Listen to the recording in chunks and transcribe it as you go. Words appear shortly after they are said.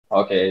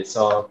Okay,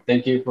 so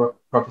thank you,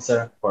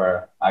 Professor,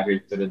 for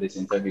agreeing to do this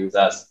interview with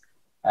us.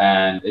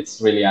 And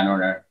it's really an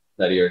honor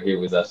that you're here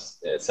with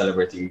us,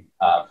 celebrating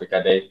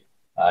Africa Day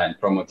and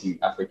promoting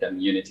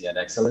African unity and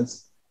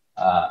excellence.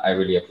 I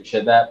really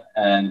appreciate that.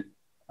 And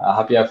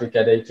happy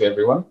Africa Day to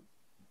everyone.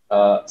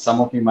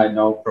 Some of you might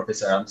know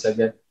Professor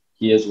Alemseged.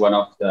 He is one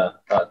of the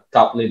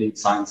top leading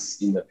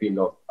scientists in the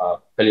field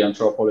of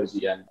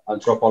paleoanthropology and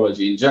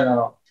anthropology in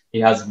general. He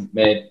has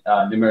made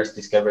numerous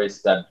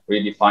discoveries that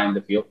redefine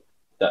the field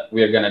that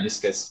we are going to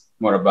discuss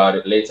more about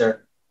it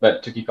later.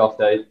 But to kick off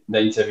the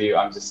interview,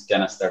 I'm just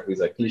going to start with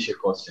a cliche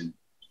question.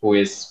 Who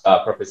is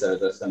Professor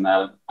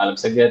Zeresenay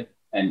Alemseged,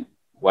 and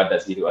what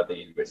does he do at the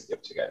University of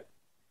Chicago?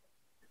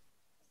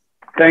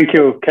 Thank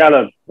you,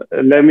 Caleb.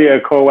 Let me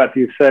echo what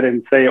you said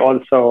and say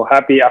also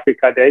Happy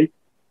Africa Day.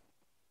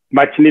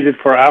 Much needed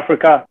for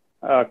Africa,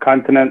 a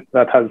continent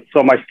that has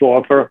so much to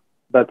offer,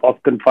 but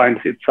often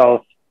finds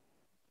itself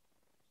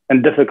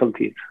in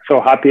difficulties. So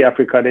happy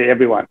Africa Day,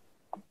 everyone.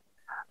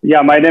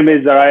 Yeah, my name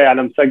is Zeray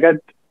Alemseged.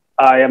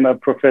 I am a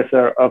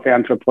professor of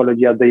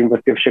anthropology at the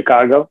University of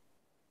Chicago.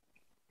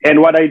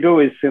 And what I do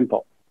is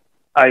simple.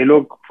 I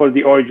look for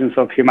the origins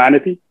of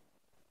humanity,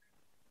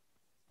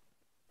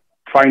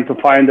 trying to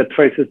find the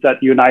traces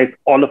that unite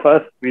all of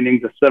us, meaning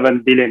the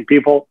 7 billion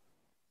people.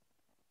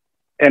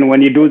 And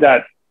when you do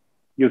that,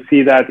 you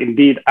see that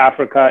indeed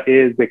Africa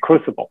is the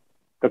crucible,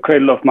 the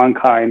cradle of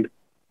mankind,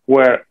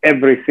 where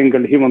every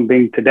single human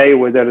being today,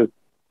 whether a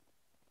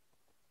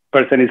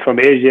person is from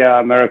Asia,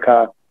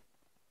 America,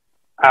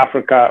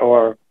 Africa,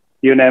 or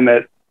you name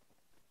it,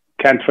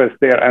 can trace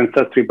their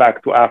ancestry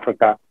back to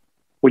Africa,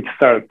 which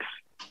starts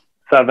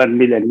 7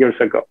 million years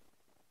ago.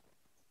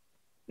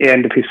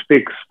 And if we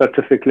speak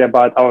specifically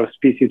about our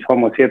species,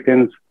 Homo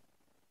sapiens,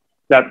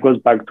 that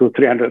goes back to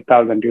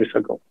 300,000 years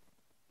ago.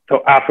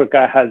 So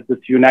Africa has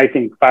this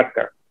uniting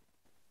factor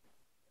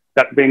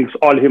that brings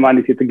all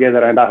humanity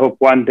together. And I hope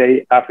one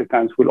day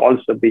Africans will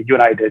also be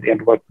united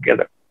and work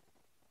together.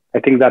 I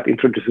think that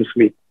introduces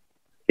me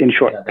in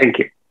short. Yeah, Thank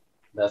you.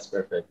 that's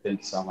perfect. Thank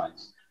you so much.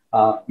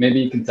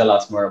 Maybe you can tell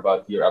us more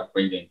about your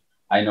upbringing.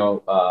 I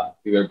know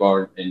you were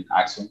born in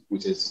Aksum,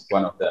 which is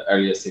one of the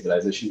earliest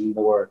civilizations in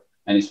the world,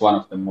 and it's one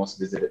of the most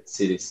visited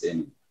cities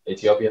in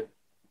Ethiopia.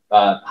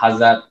 Has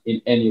that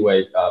in any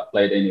way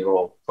played any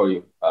role for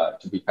you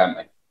to become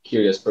a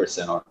curious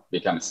person or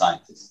become a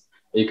scientist?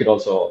 You could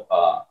also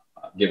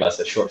give us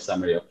a short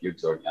summary of your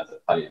journey as a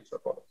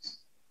paleoanthropologist.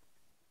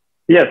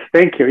 Yes,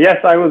 thank you.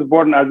 Yes, I was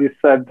born, as you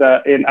said,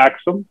 in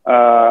Aksum,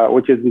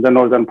 which is in the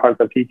northern part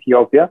of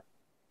Ethiopia.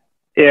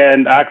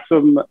 And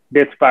Aksum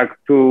dates back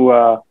to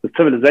the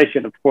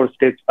civilization, of course,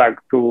 dates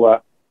back to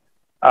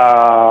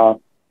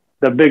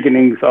the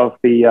beginnings of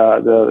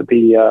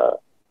basically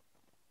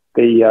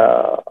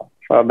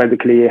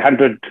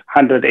 100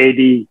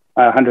 AD,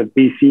 100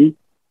 BC.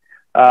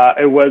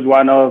 It was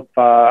one of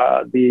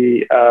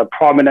the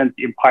prominent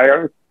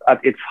empires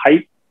at its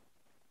height,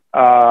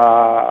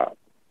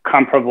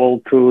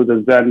 comparable to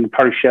the then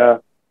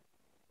Persia,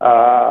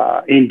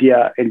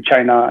 India, and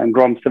China, and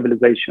Rome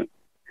civilization.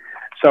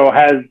 So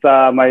has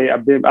my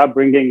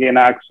upbringing in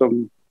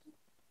Aksum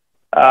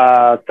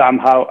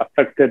somehow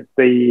affected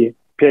the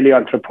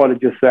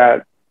paleoanthropologist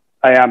that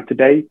I am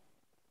today?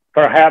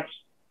 Perhaps,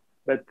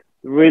 but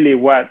really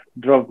what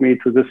drove me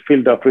to this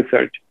field of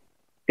research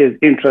is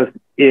interest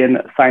in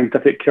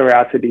scientific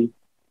curiosity,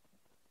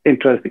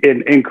 interest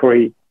in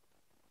inquiry,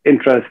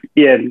 interest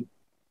in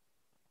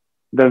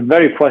the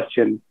very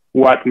question,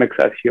 what makes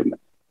us human?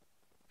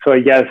 So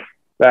yes,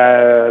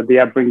 the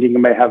upbringing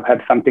may have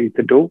had something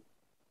to do,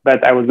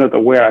 but I was not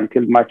aware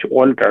until much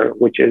older,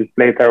 which is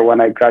later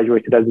when I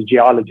graduated as a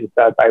geologist,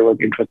 that I was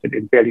interested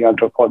in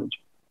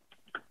paleoanthropology.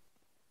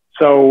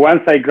 So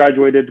once I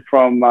graduated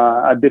from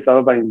Addis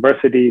Ababa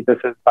University, this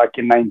is back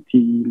in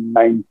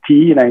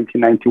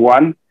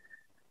 1991,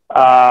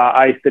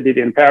 I studied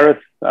in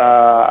Paris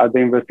at the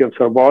University of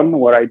Sorbonne,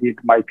 where I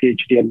did my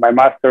PhD and my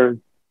master's.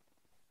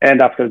 And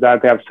after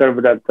that, I have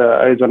served at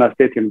Arizona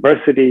State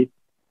University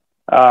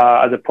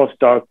as a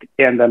postdoc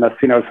and then a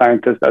senior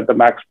scientist at the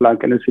Max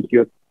Planck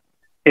Institute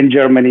in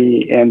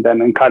Germany, and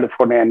then in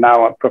California, and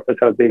now a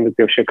professor at the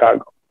University of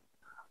Chicago.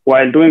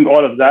 While doing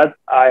all of that,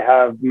 I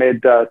have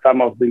made some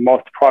of the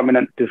most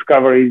prominent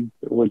discoveries,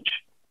 which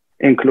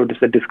includes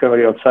the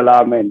discovery of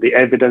Salam and the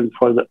evidence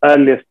for the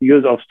earliest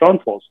use of stone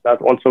tools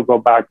that also go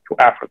back to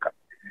Africa.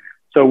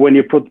 So when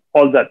you put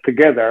all that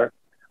together,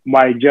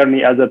 my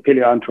journey as a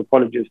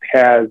paleoanthropologist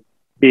has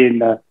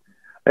been a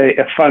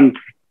fun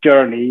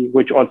journey,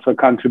 which also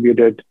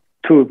contributed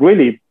to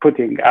really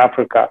putting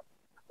Africa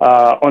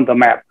on the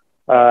map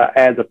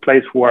as a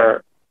place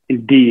where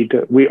indeed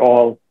we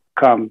all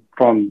come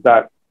from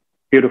that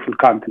beautiful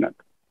continent.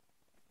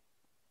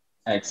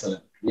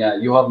 Excellent. Yeah,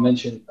 you have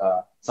mentioned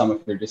some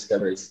of your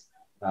discoveries,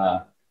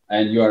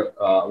 and you are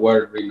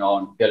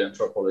world-renowned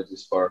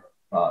paleoanthropologist for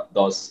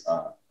those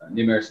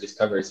numerous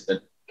discoveries.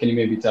 But can you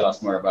maybe tell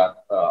us more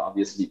about,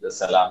 obviously, the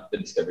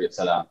discovery of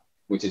Salam,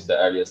 which is the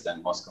earliest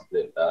and most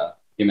complete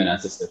human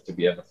ancestor to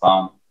be ever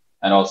found,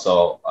 and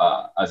also,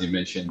 as you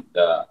mentioned,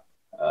 the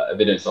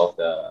evidence of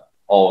the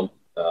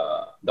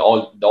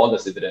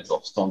oldest evidence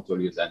of stone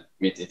tool use and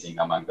meat eating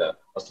among the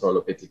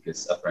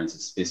Australopithecus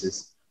afarensis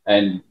species.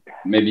 And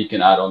maybe you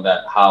can add on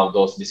that how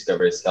those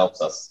discoveries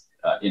helps us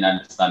in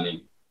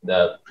understanding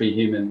the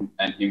pre-human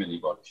and human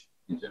evolution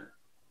in general.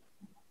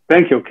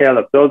 Thank you,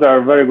 Caleb. Those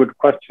are very good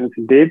questions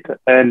indeed,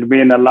 and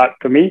mean a lot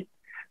to me.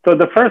 So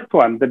the first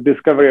one, the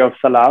discovery of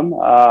Salam,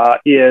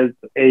 is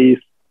a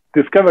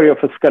discovery of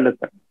a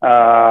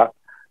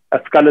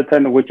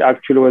skeleton which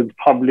actually was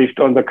published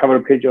on the cover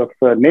page of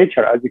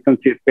Nature, as you can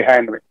see it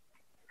behind me,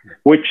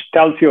 which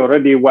tells you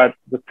already what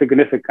the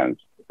significance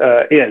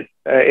is.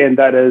 And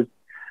that is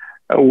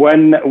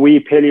when we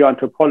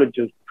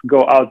paleoanthropologists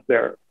go out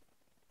there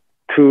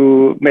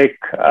to make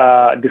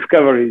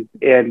discoveries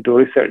and do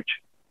research,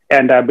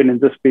 and I've been in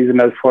this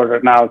business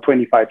for now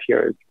 25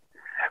 years,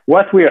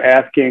 what we're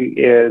asking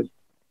is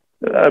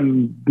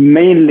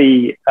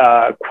mainly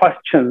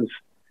questions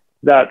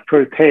that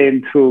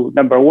pertain to,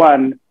 number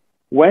one,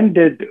 when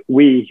did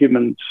we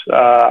humans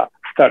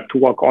start to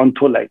walk on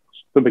two legs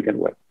to begin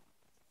with?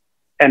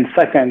 And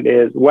second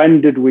is,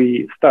 when did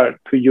we start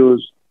to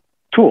use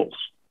tools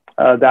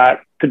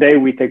that today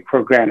we take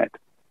for granted?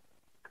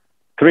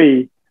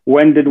 Three,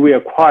 when did we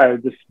acquire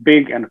this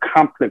big and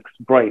complex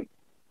brain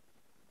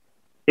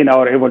in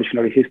our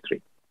evolutionary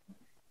history?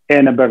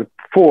 And number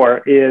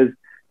four is,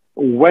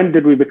 when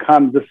did we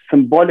become this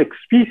symbolic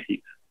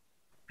species,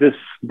 this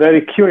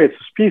very curious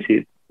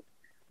species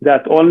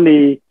that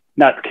only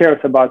not cares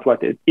about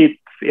what it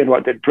eats and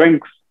what it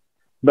drinks,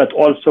 but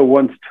also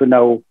wants to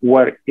know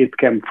where it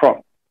came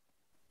from?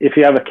 If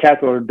you have a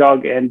cat or a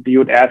dog and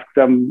you'd ask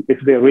them if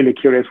they're really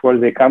curious where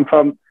they come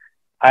from,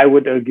 I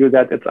would argue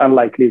that it's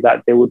unlikely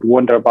that they would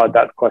wonder about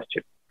that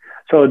question.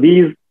 So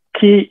these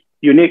key,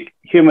 unique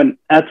human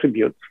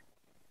attributes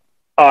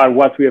are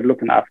what we are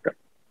looking after.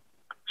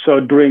 So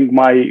during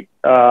my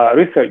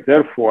research,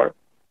 therefore,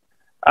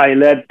 I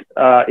led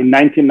in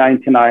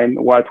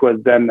 1999 what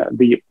was then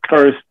the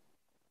first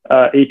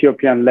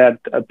Ethiopian-led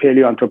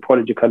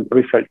paleoanthropological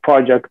research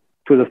project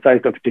to the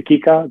site of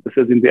Tikika. This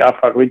is in the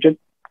Afar region,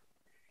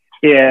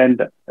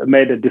 and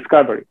made a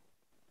discovery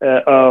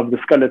of the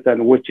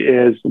skeleton, which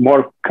is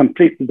more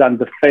complete than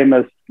the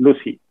famous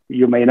Lucy.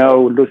 You may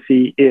know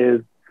Lucy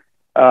is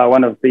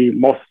one of the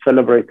most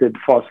celebrated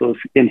fossils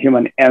in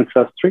human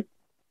ancestry.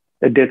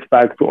 It dates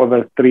back to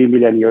over 3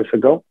 million years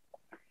ago.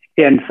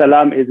 And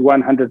Salam is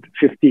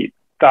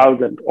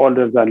 150,000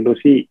 older than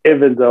Lucy,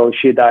 even though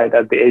she died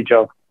at the age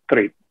of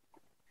 3.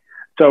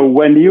 So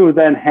when you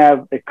then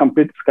have a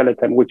complete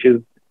skeleton, which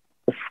is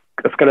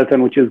a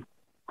skeleton which is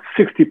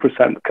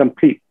 60%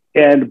 complete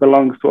and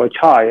belongs to a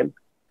child,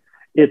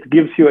 it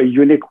gives you a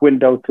unique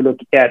window to look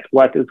at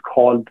what is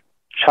called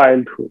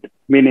childhood,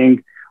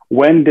 meaning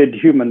when did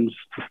humans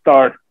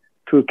start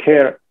to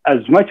care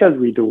as much as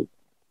we do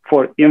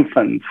for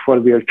infants, for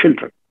their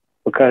children?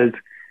 Because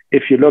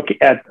if you look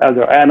at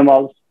other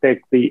animals,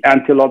 take the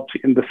antelopes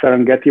in the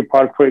Serengeti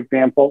Park, for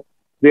example,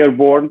 they're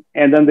born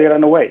and then they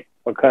run away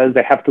because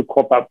they have to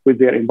cope up with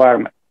their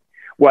environment.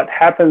 What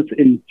happens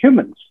in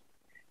humans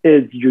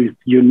is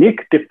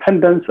unique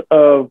dependence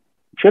of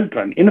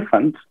children,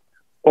 infants,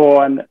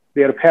 on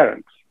their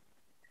parents.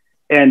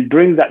 And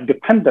during that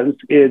dependence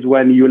is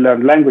when you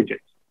learn languages,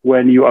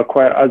 when you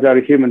acquire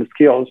other human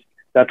skills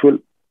that will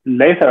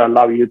later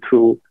allow you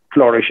to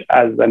flourish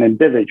as an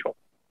individual.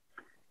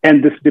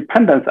 And this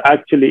dependence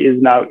actually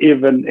is now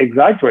even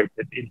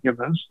exaggerated in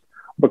humans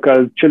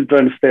because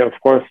children stay, of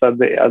course,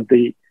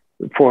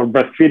 for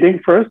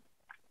breastfeeding first,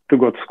 to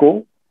go to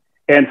school,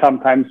 and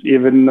sometimes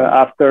even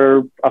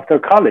after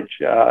college.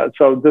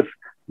 So this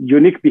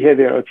unique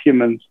behavior of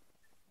humans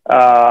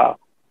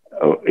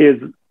is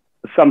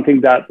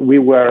something that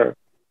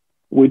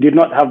we did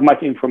not have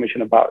much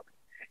information about.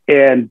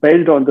 And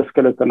based on the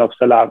skeleton of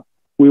Salam,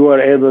 we were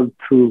able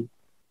to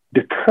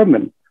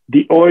determine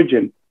the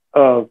origin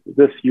of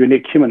this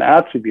unique human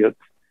attribute,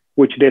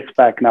 which dates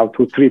back now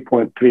to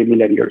 3.3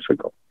 million years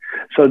ago.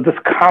 So this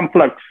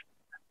complex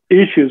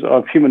issues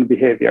of human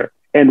behavior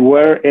and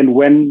where and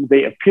when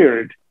they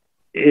appeared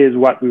is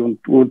what we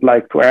would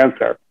like to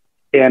answer.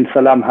 And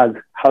Salam has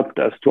helped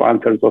us to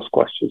answer those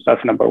questions.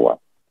 That's number one.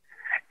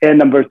 And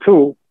number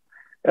two,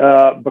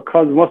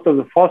 because most of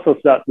the fossils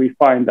that we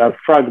find are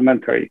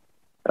fragmentary,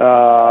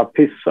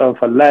 piece of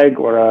a leg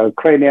or a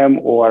cranium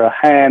or a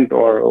hand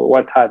or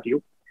what have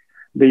you,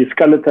 the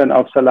skeleton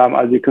of Salam,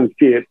 as you can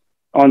see it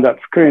on that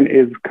screen,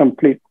 is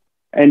complete.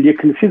 And you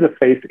can see the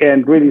face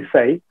and really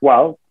say,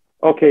 well,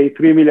 okay,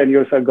 3 million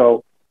years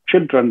ago,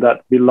 children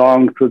that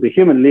belong to the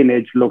human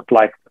lineage looked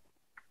like them.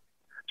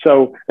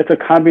 So it's a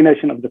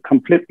combination of the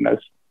completeness,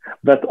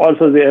 but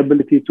also the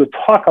ability to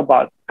talk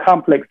about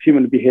complex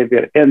human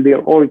behavior and their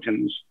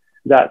origins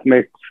that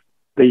makes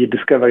the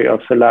discovery of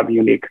Salam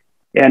unique.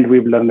 And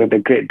we've learned a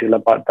great deal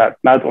about that.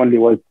 Not only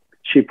was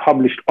she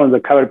published on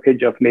the cover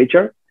page of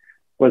Nature,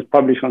 was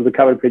published on the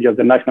cover page of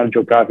the National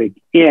Geographic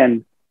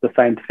and the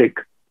scientific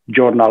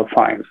journal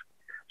Science.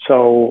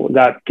 So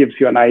that gives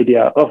you an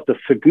idea of the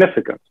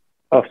significance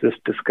of this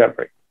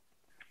discovery.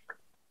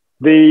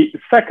 The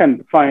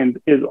second find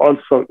is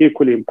also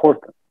equally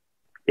important,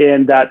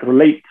 and that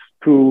relates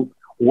to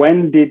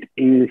when did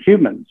in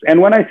humans, and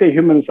when I say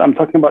humans, I'm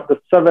talking about the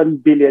 7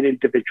 billion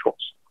individuals,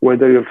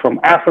 whether you're from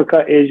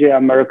Africa, Asia,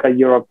 America,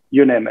 Europe,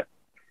 you name it.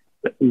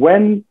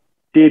 When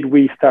did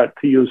we start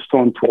to use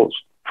stone tools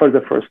for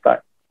the first time?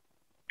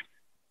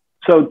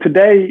 So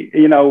today,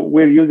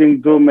 we're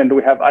using Zoom and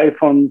we have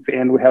iPhones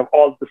and we have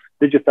all this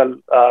digital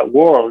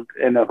world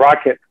and a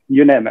rocket,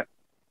 you name it.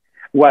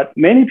 What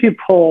many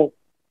people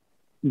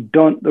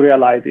don't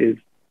realize is,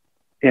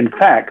 in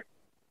fact,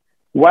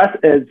 what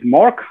is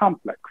more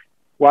complex,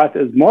 what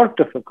is more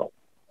difficult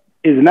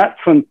is not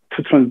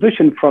to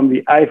transition from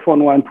the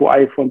iPhone 1 to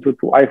iPhone 2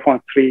 to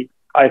iPhone 3,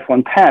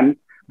 iPhone 10,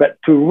 but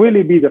to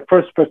really be the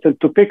first person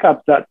to pick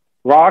up that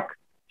rock,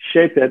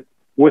 shape it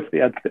with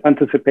the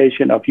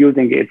anticipation of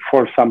using it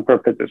for some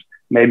purposes,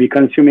 maybe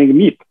consuming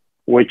meat,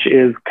 which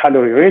is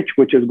calorie rich,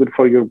 which is good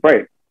for your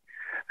brain.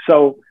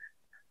 So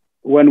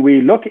when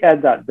we look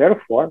at that,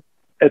 therefore,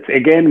 it's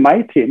again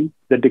my team,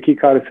 the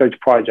Dakika Research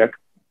Project,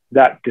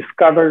 that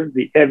discovered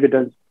the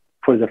evidence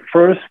for the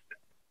first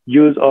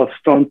use of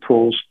stone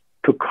tools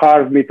to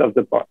carve meat of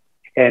the bone.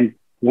 And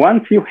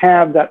once you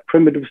have that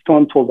primitive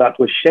stone tool that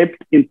was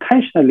shaped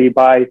intentionally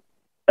by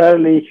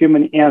early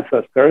human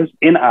ancestors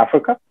in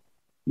Africa,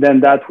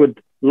 then that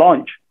would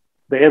launch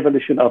the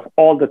evolution of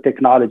all the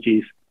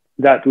technologies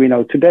that we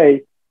know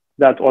today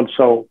that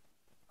also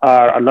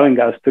are allowing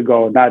us to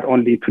go not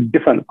only to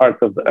different parts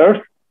of the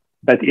earth,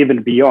 but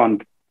even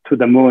beyond to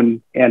the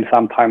moon and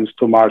sometimes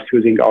to Mars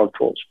using our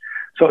tools.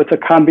 So it's a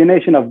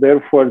combination of,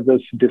 therefore,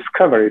 those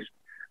discoveries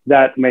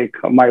that make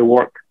my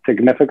work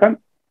significant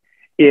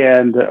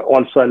and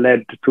also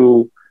led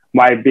to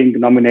my being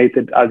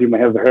nominated, as you may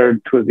have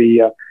heard, to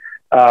the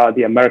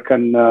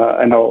American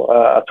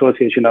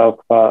Association of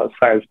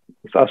Science,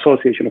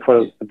 Association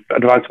for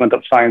Advancement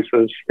of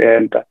Sciences,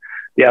 and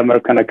the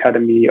American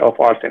Academy of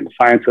Arts and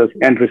Sciences,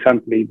 and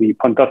recently the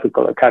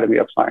Pontifical Academy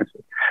of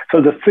Sciences.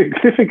 So the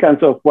significance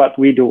of what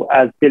we do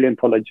as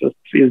paleontologists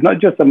is not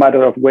just a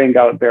matter of going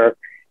out there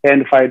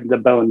and find the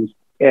bones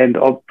and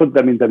put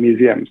them in the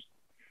museums.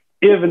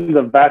 Even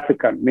the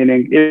Vatican,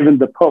 meaning even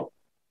the Pope,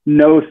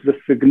 knows the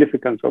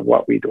significance of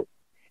what we do.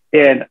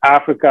 And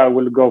Africa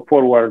will go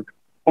forward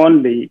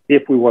only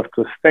if we were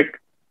to stick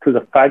to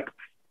the facts,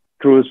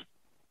 truth,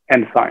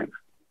 and science.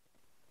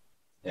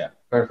 Yeah,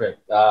 perfect.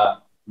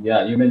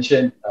 You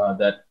mentioned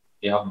that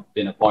you have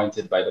been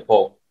appointed by the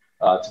Pope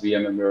to be a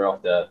member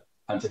of the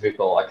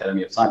Pontifical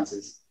Academy of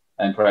Sciences.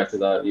 And prior to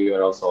that, you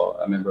are also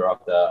a member of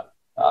the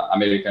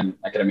American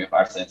Academy of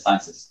Arts and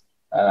Sciences.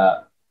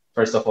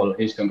 First of all,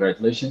 huge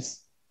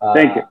congratulations.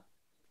 Thank you.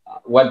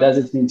 What does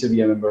it mean to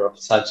be a member of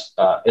such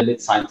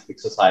elite scientific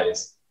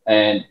societies?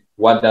 And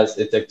what does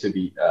it take to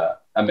be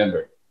a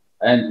member?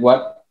 And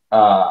what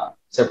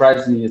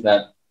surprised me is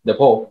that the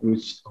Pope,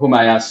 whom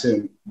I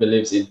assume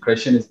believes in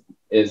creationism,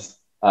 is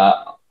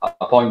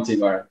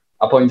appointing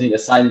a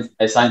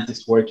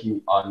scientist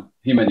working on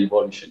human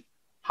evolution.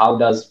 How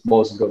does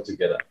both go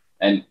together?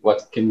 And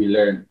what can we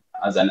learn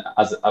as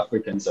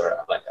Africans or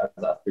like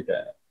as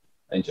Africa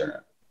in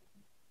general?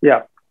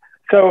 Yeah.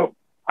 So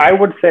I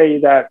would say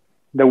that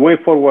the way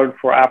forward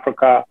for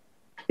Africa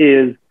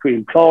is to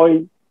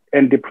employ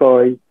and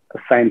deploy a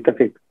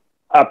scientific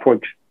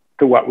approach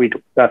to what we do.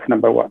 That's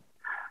number one.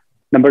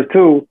 Number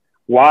two,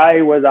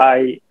 why was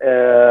I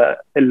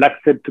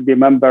elected to be a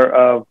member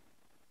of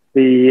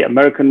the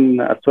American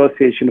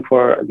Association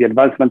for the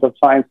Advancement of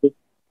Sciences,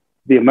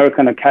 the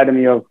American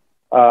Academy of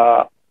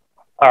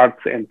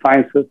Arts and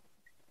Sciences,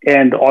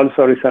 and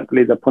also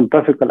recently the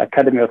Pontifical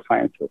Academy of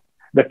Sciences?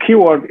 The key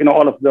word in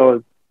all of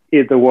those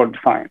is the word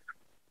science.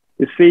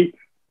 You see,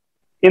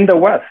 in the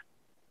West,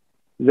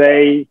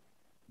 they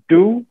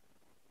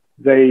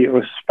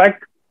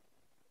respect,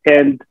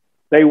 and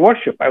they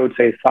worship, I would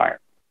say,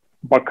 science,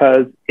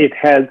 because it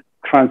has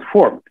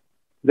transformed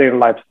their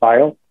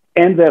lifestyle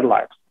and their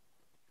lives.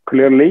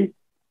 Clearly,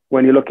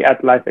 when you look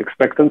at life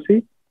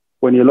expectancy,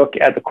 when you look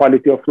at the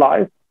quality of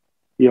life,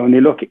 when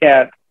you look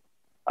at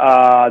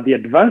the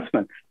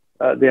advancements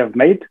they have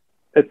made,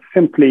 it's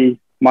simply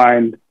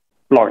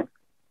mind-blowing.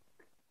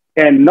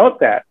 And note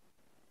that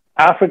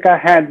Africa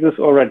had this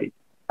already.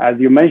 As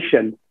you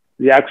mentioned,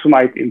 the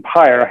Aksumite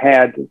Empire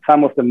had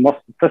some of the most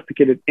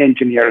sophisticated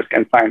engineers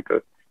and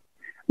scientists.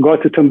 Go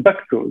to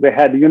Timbuktu, they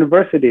had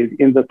universities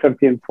in the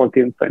 13th,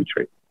 14th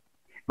century.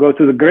 Go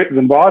to the Great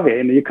Zimbabwe,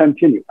 and you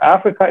continue.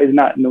 Africa is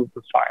not new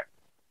to science.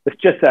 It's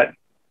just that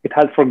it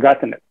has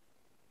forgotten it.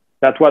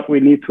 That's what we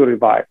need to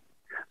revive.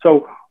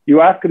 So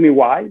you ask me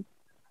why?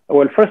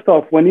 Well, first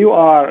off, when you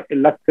are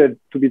elected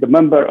to be the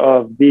member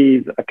of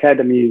these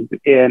academies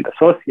and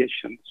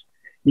associations,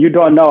 you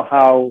don't know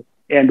how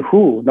and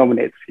who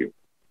nominates you.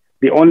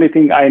 The only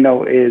thing I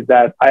know is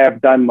that I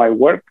have done my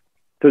work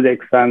to the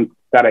extent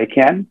that I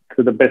can,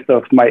 to the best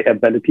of my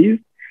abilities,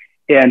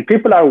 and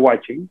people are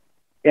watching,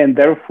 and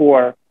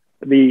therefore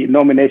the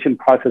nomination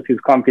process is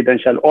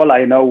confidential. All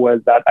I know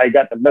was that I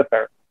got the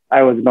letter,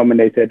 I was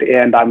nominated,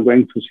 and I'm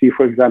going to see,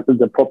 for example,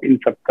 the Pope in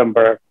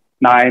September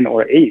 9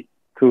 or 8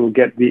 to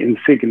get the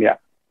insignia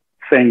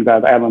saying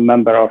that I am a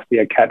member of the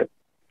academy.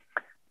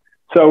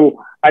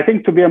 So I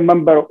think to be a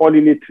member, all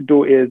you need to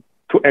do is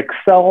to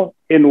excel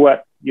in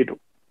what you do.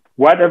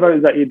 Whatever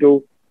that you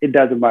do, it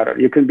doesn't matter.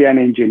 You could be an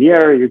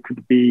engineer, you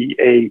could be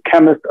a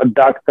chemist, a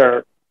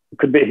doctor, you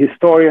could be a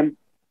historian,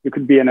 you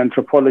could be an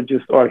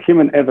anthropologist or a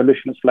human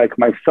evolutionist like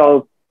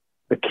myself.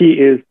 The key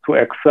is to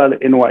excel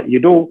in what you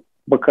do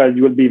because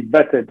you will be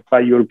vetted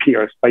by your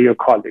peers, by your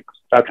colleagues.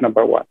 That's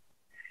number one.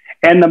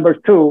 And number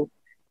two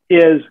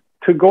is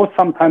to go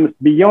sometimes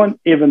beyond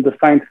even the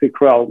scientific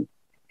realm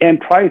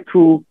and try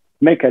to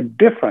make a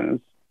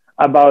difference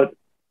about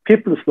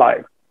people's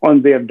life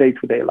on their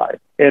day-to-day life.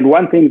 And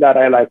one thing that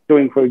I like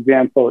doing, for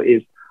example,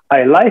 is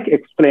I like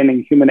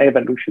explaining human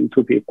evolution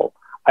to people.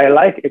 I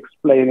like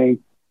explaining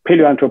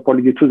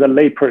paleoanthropology to the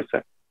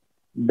layperson,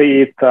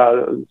 be it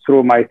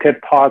through my TED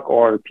Talk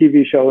or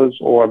TV shows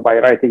or by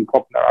writing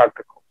popular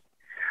articles.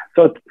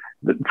 So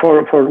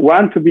for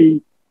one to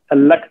be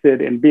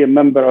elected and be a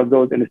member of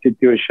those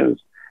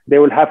institutions, they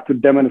will have to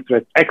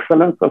demonstrate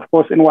excellence, of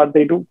course, in what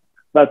they do,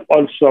 but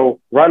also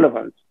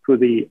relevance to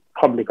the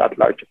public at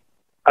large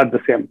at the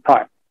same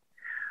time.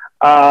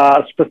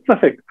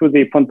 Specific to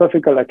the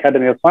Pontifical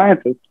Academy of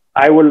Sciences,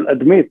 I will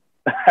admit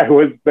I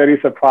was very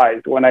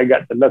surprised when I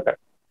got the letter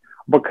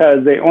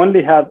because they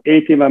only have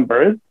 80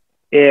 members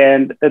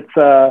and it's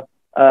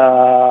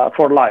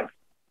for life.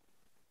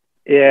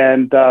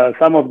 And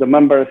some of the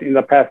members in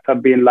the past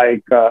have been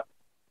like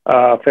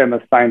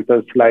famous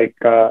scientists like,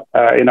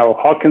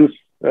 Hawkins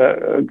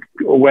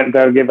went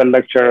there, gave a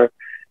lecture,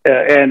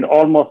 and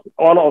almost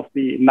all of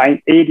the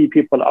 80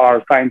 people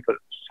are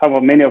scientists.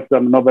 Many of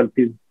them Nobel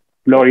Peace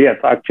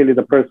laureates. Actually,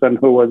 the person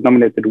who was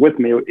nominated with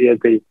me is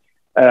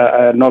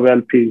a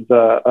Nobel Peace,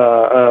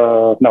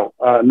 Nobel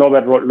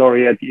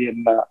laureate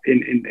in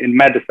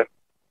medicine.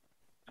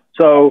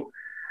 So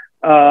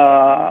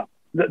the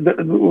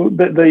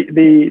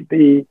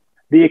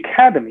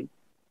academy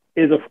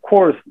is, of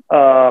course,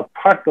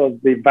 part of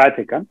the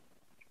Vatican.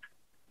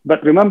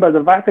 But remember,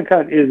 the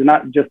Vatican is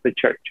not just the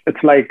church.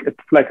 It's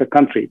like a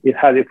country. It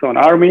has its own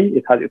army.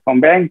 It has its own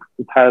banks.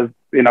 It has,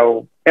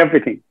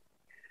 everything.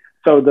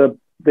 So the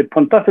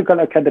Pontifical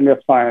Academy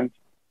of Science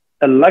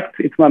elects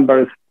its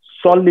members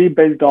solely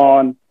based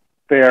on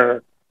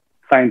their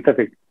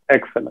scientific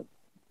excellence.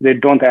 They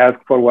don't ask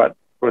for what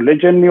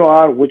religion you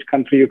are, which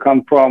country you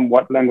come from,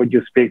 what language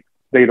you speak.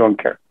 They don't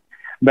care.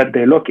 But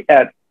they look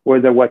at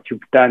whether what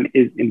you've done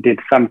is indeed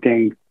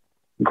something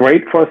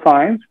great for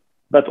science,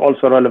 but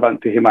also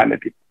relevant to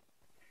humanity.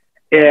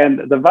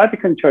 And the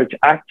Vatican Church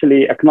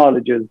actually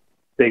acknowledges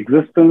the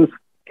existence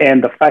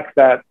and the fact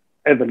that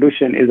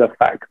evolution is a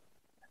fact.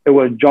 It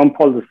was John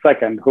Paul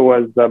II, who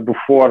was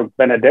before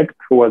Benedict,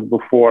 who was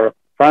before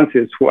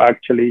Francis, who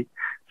actually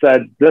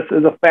said, this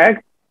is a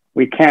fact.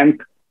 We can't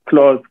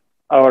close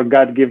our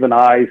God-given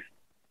eyes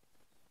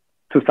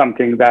to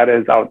something that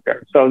is out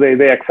there. So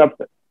they accept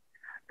it.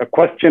 The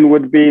question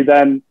would be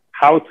then,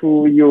 how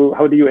do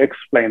you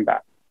explain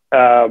that?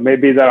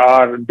 Maybe there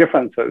are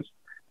differences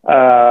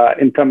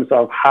in terms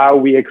of how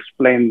we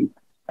explain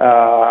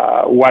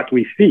what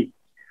we see.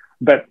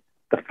 But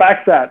the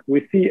fact that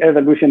we see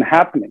evolution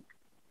happening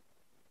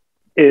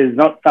is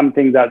not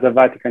something that the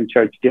Vatican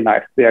Church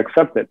denies. They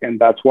accept it, and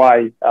that's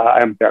why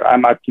I'm there.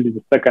 I'm actually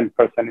the second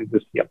person in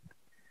this field,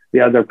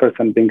 the other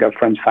person being a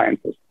French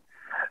scientist.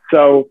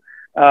 So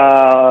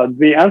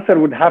the answer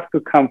would have to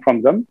come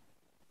from them.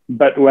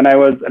 But when I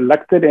was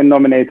elected and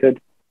nominated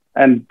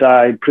and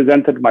I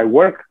presented my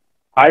work,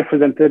 I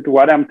presented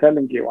what I'm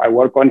telling you. I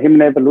work on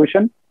human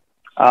evolution.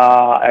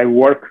 I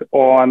work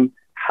on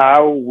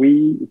how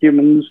we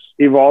humans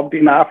evolved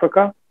in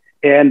Africa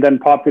and then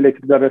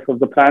populated the rest of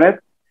the planet.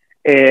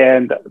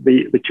 And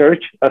the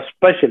church,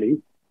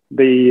 especially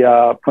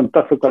the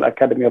Pontifical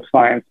Academy of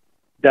Science,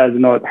 does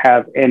not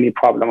have any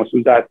problems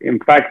with that. In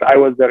fact, I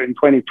was there in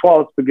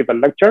 2012 to give a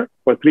lecture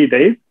for 3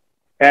 days.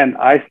 And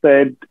I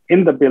stayed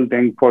in the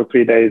building for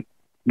 3 days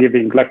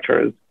giving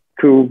lectures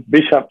to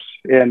bishops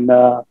and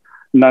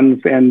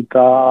nuns and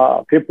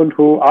people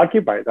who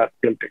occupy that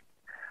building.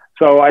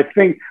 So I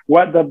think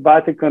what the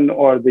Vatican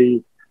or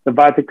the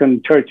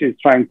Vatican Church is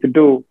trying to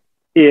do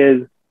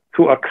is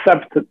to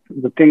accept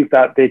the things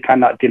that they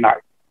cannot deny.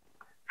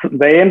 So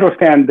they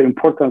understand the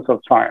importance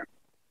of science.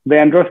 They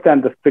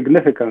understand the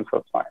significance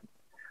of science.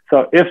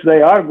 So if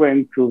they are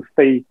going to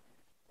stay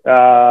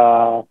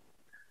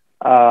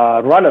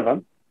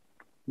relevant,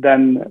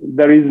 then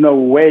there is no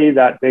way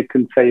that they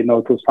can say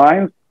no to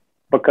science,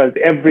 because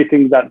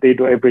everything that they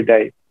do every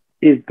day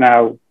is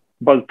now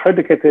both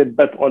predicated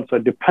but also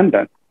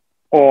dependent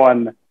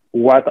on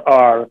what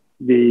are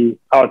the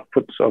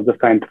outputs of the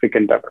scientific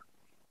endeavor.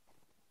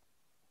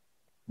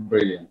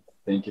 Brilliant.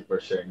 Thank you for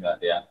sharing that.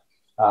 Yeah.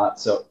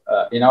 So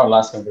in our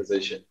last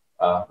conversation,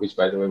 which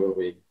by the way will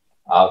be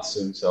out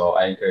soon, so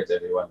I encourage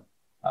everyone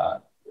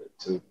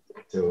to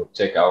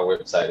check our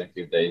website in a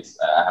few days.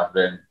 I have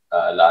learned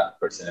a lot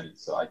personally,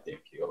 so I think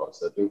you will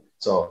also do.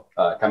 So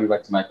coming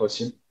back to my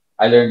question,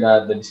 I learned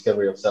that the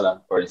discovery of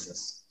Salam, for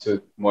instance,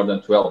 took more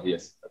than 12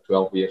 years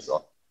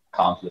of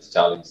countless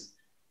challenges.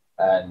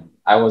 And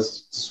I was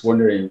just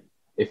wondering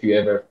if you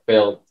ever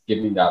felt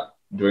giving up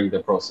during the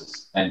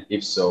process, and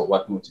if so,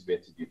 what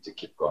motivated you to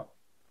keep going?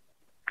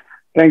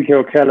 Thank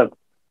you, Caleb.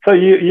 So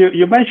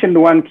you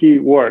mentioned one key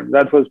word,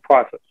 that was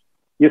process.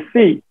 You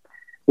see,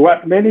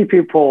 what many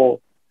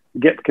people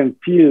get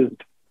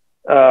confused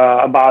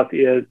about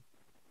is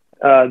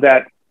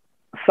that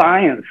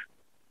science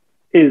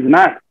is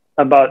not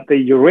about the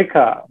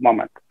eureka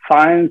moment.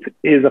 Science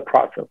is a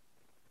process.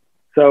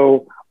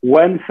 So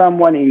when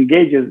someone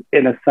engages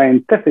in a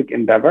scientific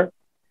endeavor,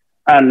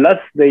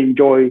 unless they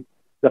enjoy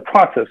the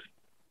process,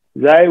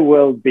 they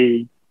will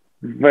be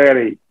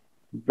very,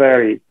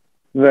 very,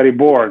 very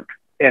bored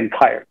and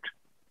tired.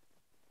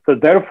 So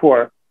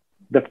therefore,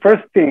 the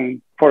first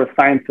thing for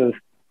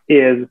scientists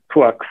is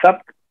to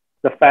accept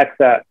the fact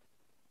that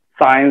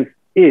science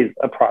is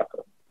a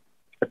process.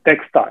 It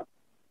takes time,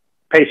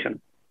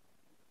 patience,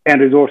 and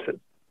resources.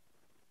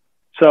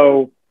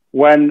 So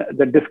when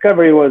the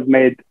discovery was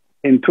made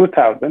in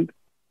 2000,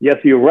 yes,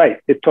 you're right.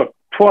 It took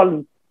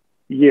 12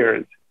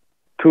 years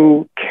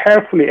to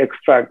carefully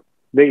extract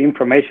the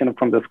information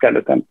from the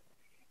skeleton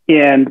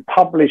and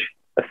publish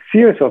a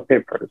series of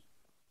papers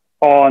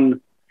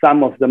on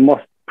some of the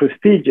most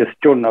prestigious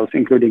journals,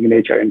 including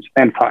Nature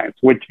and Science,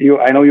 which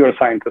I know you're a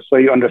scientist, so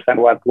you understand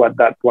what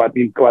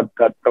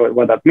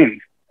that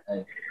means.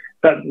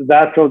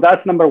 So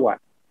that's number one.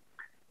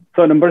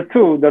 So number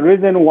two, the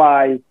reason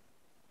why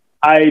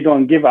I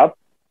don't give up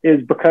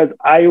is because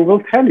I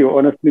will tell you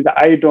honestly that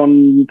I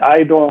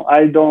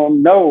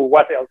don't know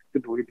what else to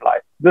do with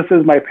life. This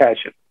is my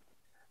passion.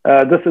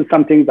 This is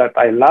something that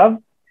I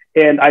love,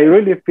 and I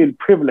really feel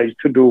privileged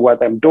to do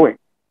what I'm doing,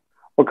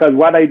 because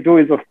what I do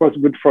is, of course,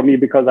 good for me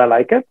because I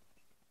like it.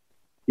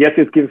 Yes,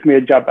 it gives me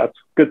a job that's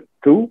good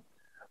too,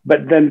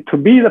 but then to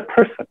be the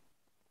person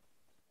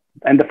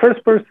and the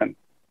first person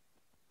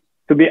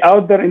to be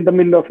out there in the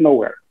middle of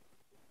nowhere,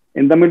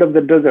 in the middle of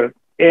the desert,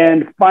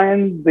 and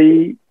find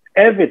the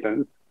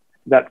evidence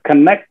that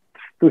connects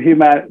to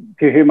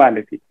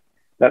humanity,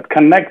 that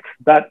connects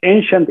that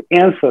ancient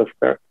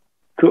ancestor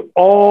to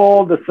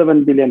all the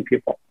 7 billion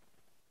people.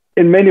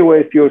 In many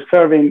ways, you're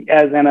serving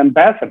as an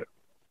ambassador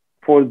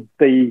for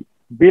the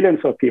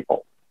billions of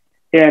people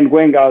and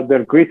going out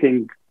there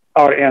greeting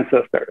our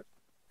ancestors.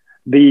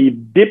 The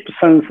deep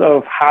sense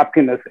of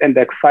happiness and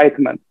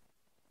excitement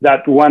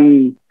that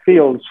one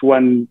feels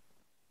when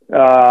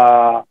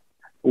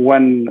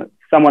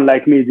someone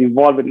like me is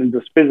involved in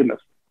this business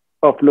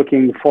of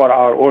looking for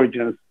our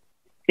origins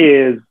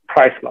is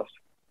priceless.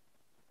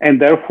 And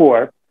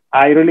therefore,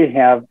 I really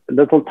have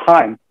little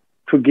time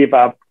to give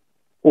up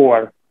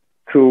or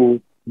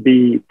to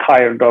be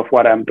tired of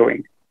what I'm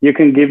doing. You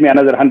can give me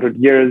another 100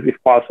 years if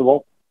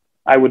possible,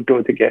 I would do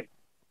it again.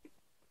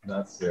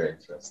 That's very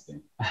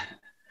interesting.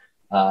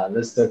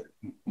 Let's talk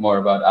more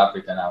about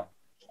Africa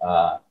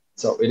now.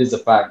 So it is a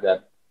fact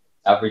that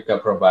Africa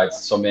provides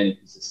so many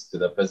pieces to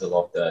the puzzle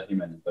of the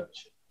human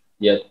evolution,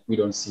 yet we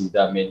don't see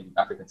that many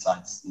African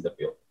scientists in the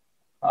field.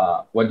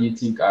 What do you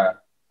think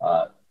are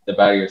the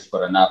barriers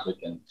for an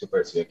African to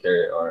pursue a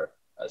career or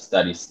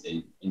studies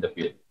in the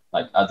field?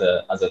 Like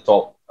as a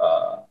top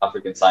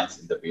African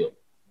scientist in the field,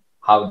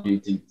 how do you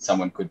think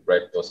someone could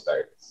break those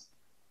barriers?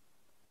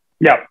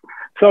 Yeah,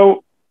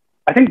 so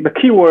I think the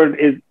key word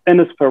is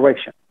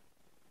inspiration.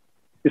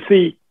 You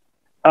see,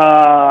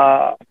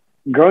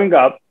 growing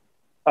up,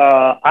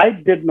 I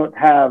did not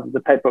have the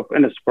type of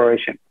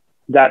inspiration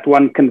that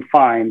one can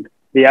find,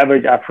 the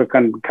average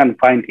African can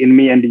find in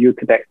me and you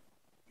today.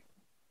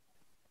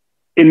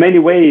 In many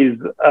ways,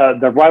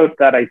 the route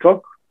that I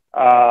took,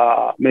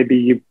 maybe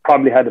you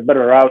probably had a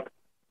better route.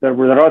 The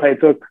route I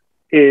took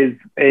is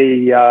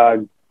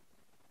a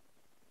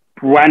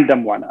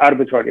random one,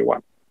 arbitrary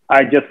one.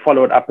 I just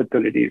followed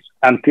opportunities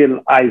until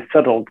I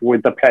settled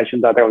with the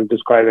passion that I was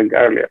describing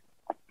earlier.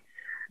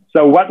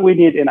 So what we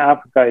need in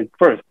Africa is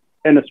first,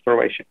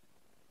 inspiration.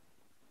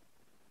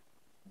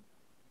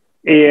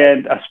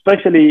 And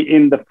especially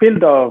in the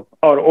field of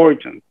our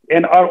origins.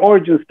 And our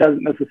origins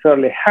doesn't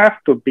necessarily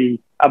have to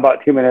be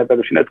about human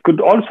evolution. It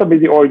could also be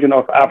the origin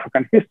of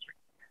African history,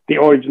 the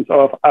origins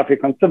of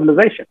African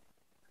civilization.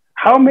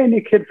 How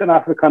many kids in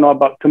Africa know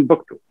about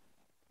Timbuktu?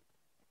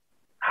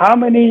 How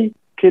many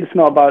kids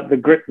know about the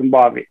Great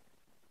Zimbabwe?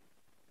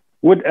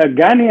 Would a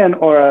Ghanaian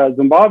or a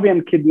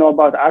Zimbabwean kid know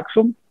about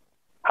Aksum?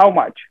 How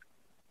much?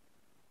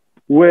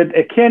 Would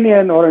a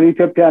Kenyan or an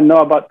Ethiopian know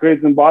about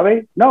Great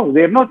Zimbabwe? No,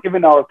 they're not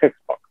even our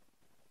textbook.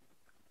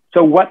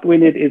 So what we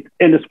need is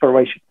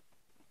inspiration.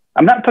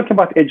 I'm not talking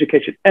about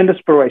education,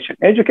 inspiration.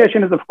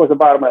 Education is, of course, a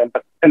bottom line,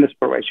 but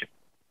inspiration.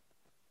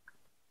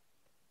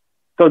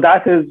 So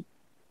that is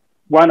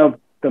one of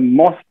the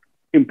most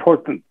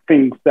important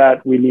things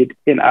that we need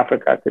in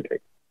Africa today.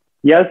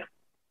 Yes,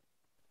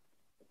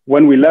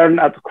 when we learn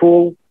at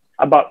school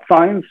about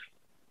science,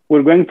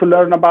 we're going to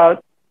learn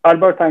about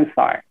Albert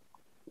Einstein,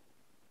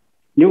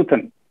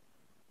 Newton,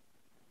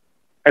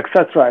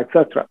 etc.,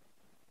 etc.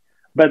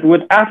 But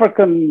would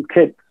African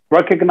kids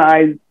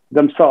recognize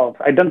themselves,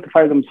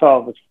 identify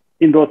themselves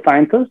in those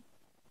scientists?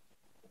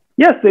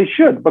 Yes, they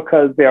should,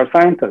 because they are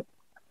scientists.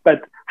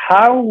 But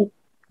how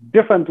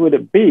different would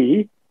it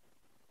be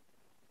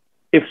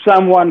if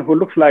someone who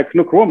looks like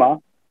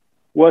Nkrumah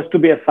was to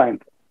be a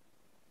scientist?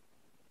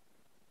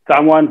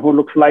 Someone who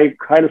looks like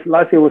Haile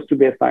Selassie was to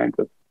be a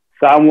scientist.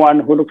 Someone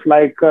who looks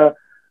like,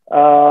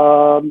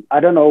 I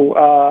don't know,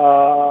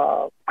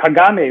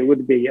 Kagame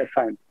would be a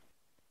scientist.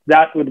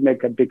 That would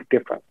make a big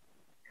difference.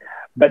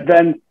 But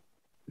then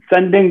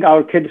sending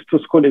our kids to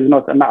school is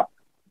not enough.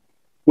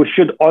 We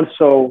should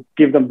also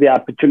give them the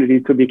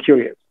opportunity to be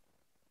curious,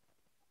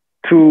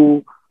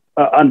 to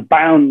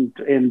unbound,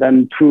 and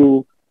then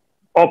to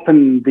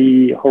open the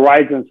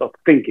horizons of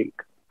thinking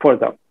for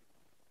them.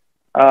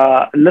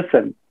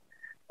 Listen,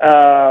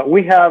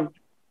 we have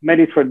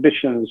many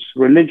traditions,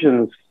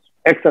 religions,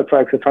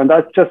 etc., and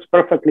that's just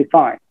perfectly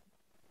fine.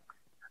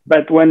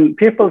 But when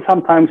people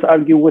sometimes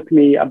argue with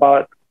me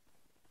about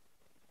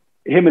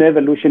human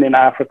evolution in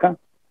Africa,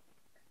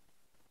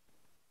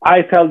 I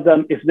tell them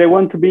if they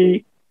want to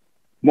be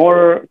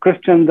more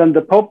Christian than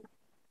the Pope,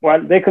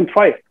 well, they can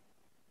try it.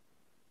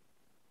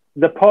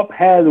 The Pope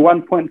has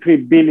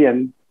 1.3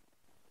 billion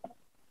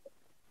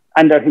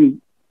under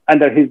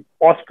his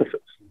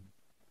auspices.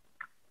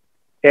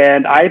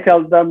 And I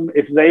tell them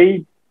if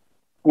they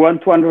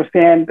want to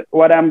understand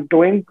what I'm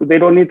doing, they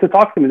don't need to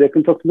talk to me. They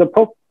can talk to the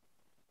Pope.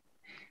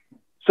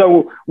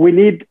 So we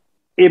need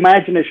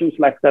imaginations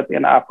like that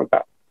in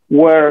Africa,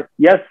 where,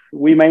 yes,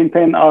 we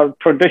maintain our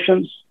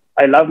traditions.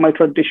 I love my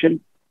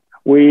tradition.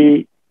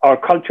 Our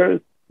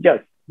cultures, yes,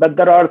 but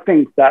there are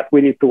things that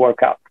we need to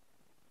work out.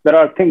 There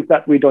are things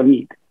that we don't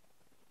need.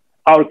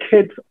 Our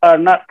kids are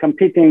not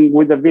competing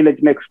with the village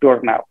next door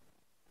now.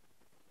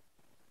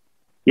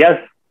 Yes,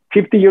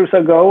 50 years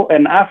ago,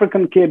 an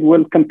African kid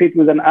will compete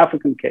with an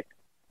African kid,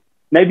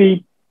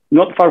 maybe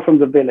not far from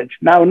the village.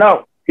 Now,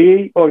 no,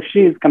 he or she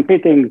is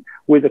competing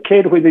with a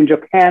kid who is in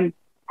Japan,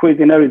 who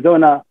is in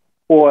Arizona,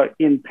 or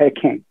in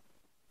Peking.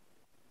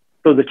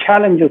 So the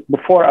challenges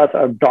before us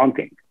are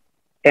daunting,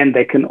 and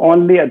they can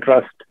only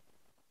addressed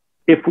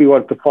if we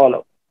were to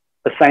follow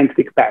a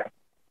scientific path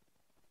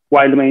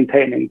while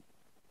maintaining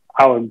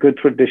our good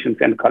traditions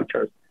and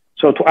cultures.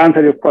 So to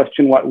answer your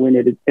question, what we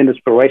need is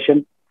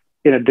inspiration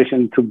in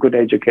addition to good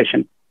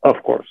education,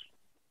 of course.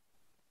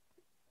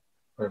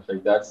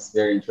 Perfect. That's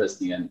very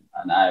interesting and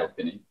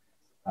eye-opening.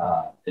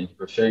 Thank you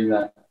for sharing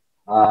that.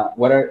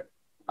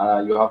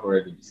 You have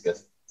already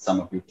discussed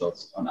some of your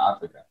thoughts on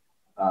Africa.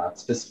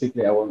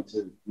 Specifically, I want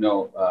to know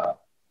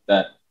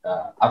that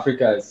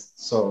Africa is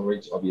so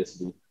rich,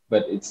 obviously,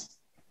 but it's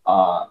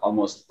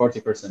almost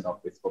 40% of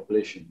its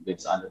population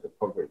lives under the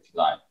poverty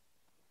line.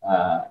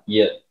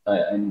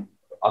 And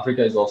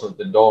Africa is also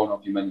the dawn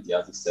of humanity,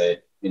 as you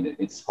say.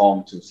 It's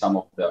home to some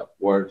of the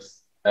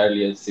world's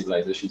earliest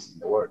civilizations in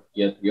the world.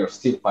 Yet we are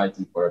still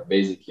fighting for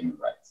basic human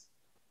rights.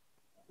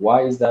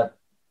 Why is that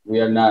we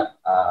are not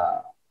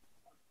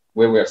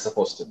where we are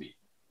supposed to be,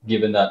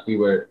 given that we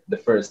were the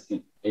first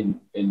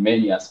in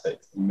many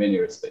aspects, in many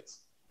respects?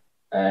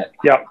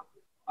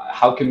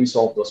 How can we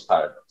solve those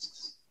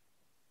paradoxes?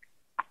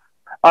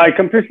 I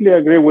completely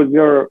agree with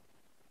your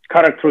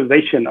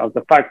characterization of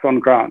the facts on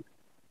ground.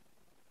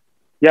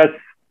 Yes,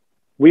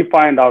 we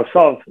find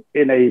ourselves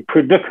in a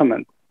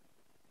predicament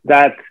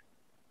that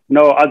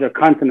no other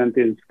continent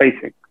is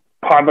facing.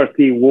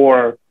 Poverty,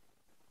 war,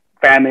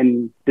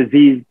 famine,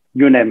 disease,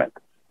 you name it.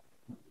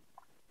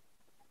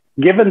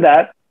 Given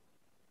that,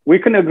 we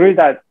can agree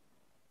that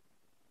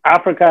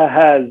Africa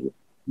has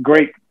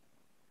great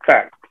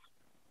facts.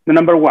 The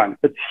number one,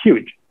 it's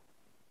huge,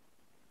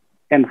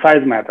 and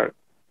size matters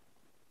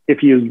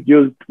if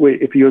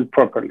used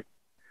properly.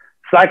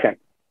 Second,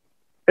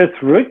 it's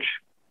rich,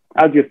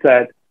 as you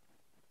said,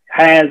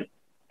 has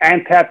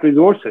untapped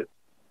resources,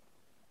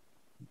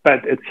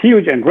 but it's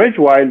huge and rich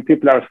while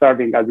people are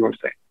starving, as you were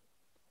saying.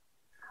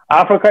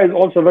 Africa is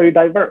also very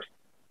diverse.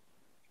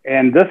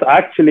 And this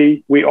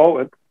actually, we owe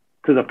it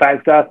to the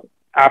fact that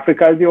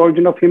Africa is the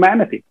origin of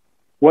humanity.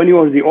 When you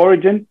are the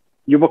origin,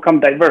 you become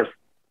diverse,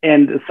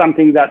 and it's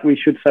something that we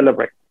should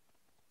celebrate.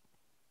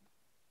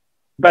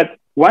 But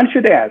one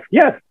should ask,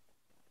 yes,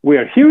 we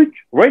are huge,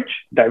 rich,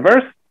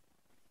 diverse,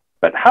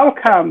 but how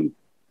come,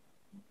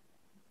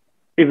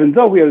 even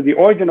though we are the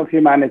origin of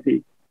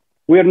humanity,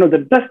 we are not the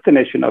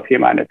destination of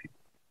humanity?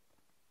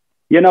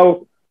 You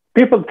know,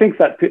 people think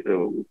that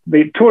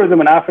the tourism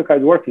in Africa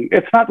is working.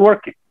 It's not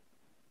working.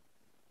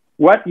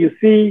 What you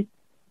see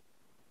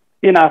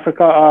in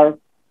Africa are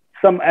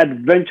some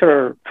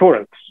adventurer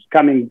tourists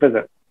coming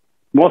visit.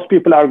 Most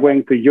people are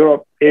going to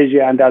Europe,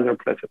 Asia, and other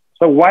places.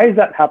 So why is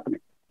that happening?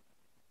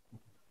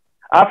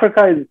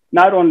 Africa is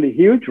not only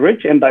huge,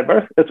 rich, and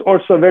diverse, it's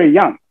also very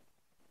young.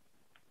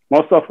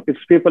 Most of its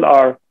people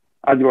are,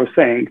 as you were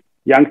saying,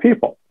 young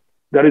people.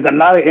 There is a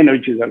lot of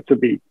energy there to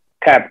be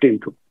tapped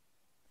into.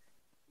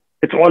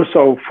 It's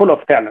also full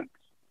of talent.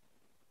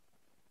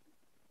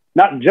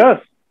 Not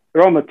just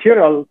raw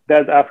material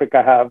that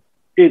Africa have,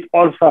 it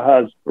also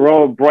has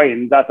raw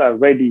brains that are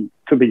ready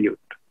to be used.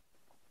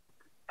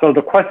 So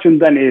the question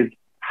then is,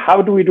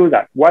 how do we do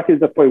that? What is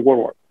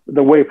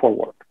the way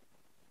forward?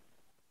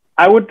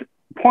 I would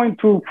point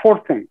to four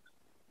things.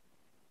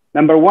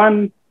 Number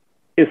one,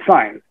 is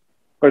science.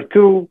 Number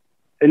two,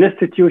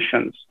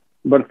 institutions.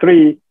 Number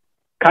three,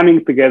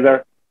 coming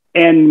together.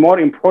 And more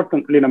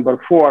importantly,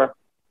 number four,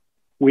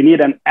 we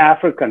need an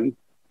African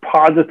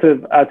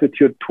positive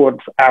attitude towards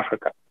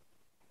Africa.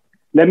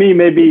 Let me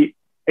maybe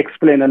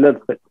explain a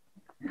little bit.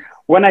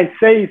 When I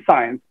say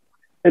science,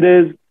 it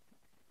is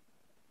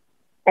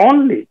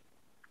only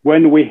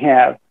when we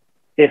have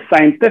a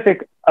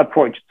scientific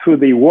approach to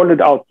the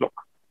world outlook,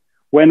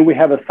 when we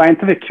have a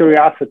scientific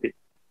curiosity,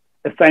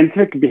 a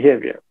scientific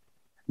behavior,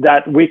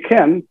 that we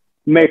can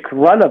make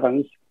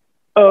relevance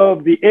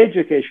of the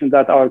education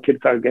that our kids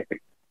are getting.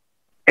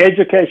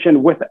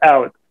 Education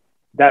without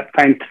that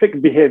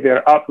scientific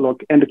behavior,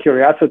 outlook, and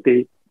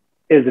curiosity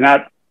is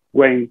not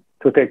going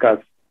to take us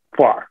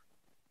far.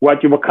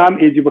 What you become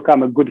is you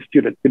become a good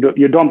student.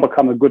 You don't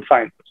become a good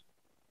scientist.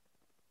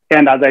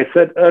 And as I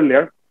said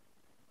earlier,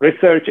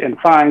 research and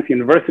science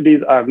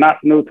universities are not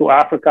new to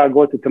Africa.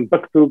 Go to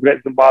Timbuktu,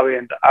 Great Zimbabwe,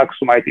 and the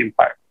Aksumite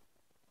Empire.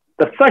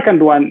 The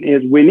second one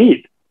is we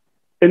need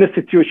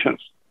institutions,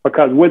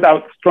 because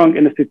without strong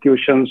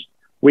institutions,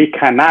 we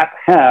cannot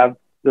have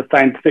the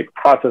scientific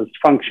process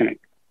functioning.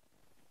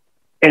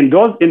 And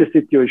those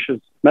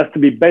institutions must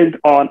be based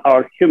on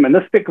our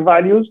humanistic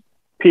values,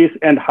 peace,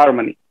 and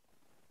harmony.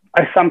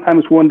 I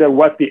sometimes wonder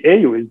what the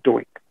AU is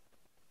doing.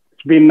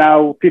 It's been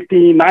now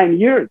 59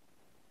 years.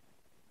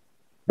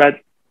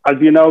 But as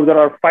you know, there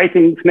are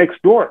fightings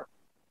next door.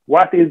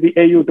 What is the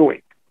AU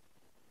doing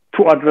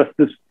to address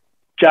these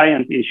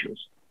giant issues?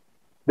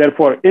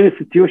 Therefore,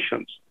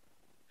 institutions,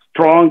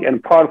 strong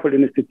and powerful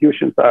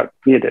institutions are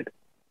needed.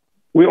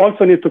 We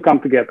also need to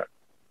come together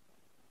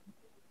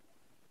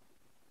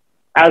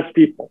as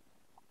people,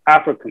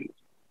 Africans.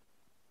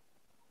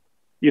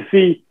 You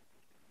see,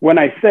 when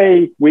I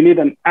say we need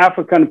an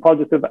African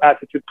positive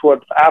attitude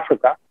towards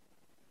Africa,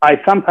 I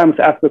sometimes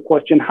ask the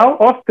question, how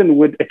often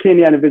would a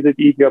Kenyan visit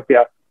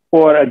Ethiopia,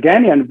 or a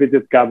Ghanaian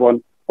visit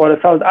Gabon, or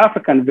a South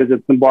African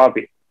visit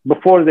Zimbabwe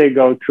before they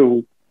go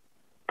to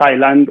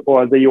Thailand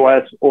or the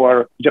US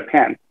or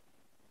Japan?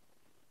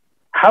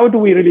 How do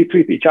we really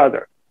treat each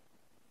other?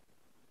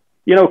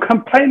 You know,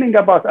 complaining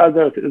about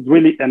others is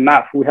really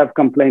enough. We have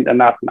complained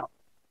enough now.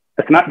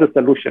 It's not the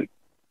solution.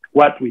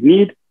 What we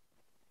need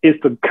is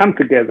to come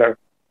together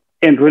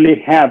and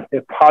really have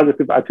a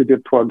positive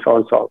attitude towards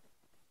ourselves.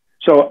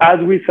 So as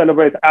we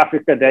celebrate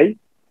Africa Day,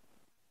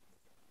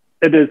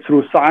 it is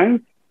through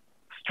science,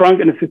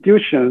 strong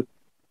institutions,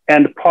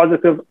 and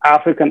positive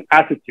African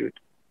attitude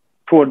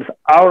towards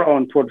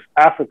towards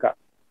Africa.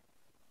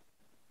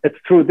 It's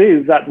through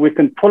these that we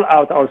can pull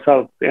out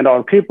ourselves and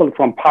our people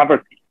from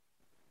poverty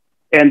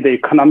and the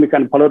economic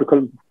and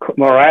political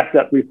morass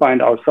that we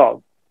find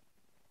ourselves,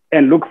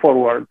 and look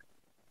forward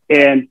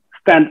and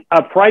stand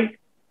upright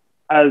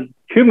as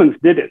humans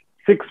did it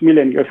 6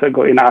 million years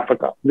ago in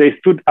Africa. They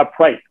stood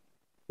upright.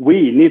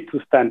 We need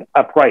to stand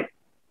upright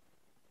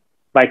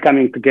by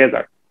coming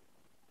together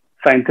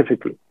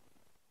scientifically.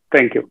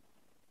 Thank you.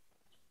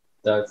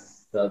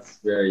 That's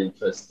very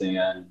interesting,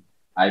 and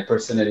I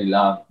personally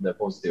love the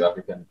positive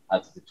African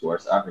attitude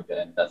towards Africa,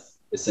 and that's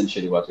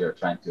essentially what we are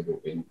trying to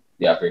do in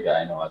the Africa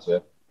I know as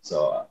well.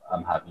 So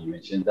I'm happy you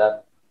mentioned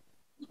that.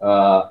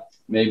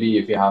 Maybe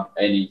if you have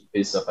any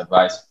piece of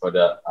advice for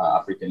the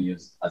African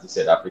youth, as you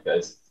said, Africa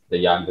is the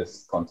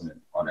youngest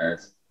continent on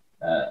Earth.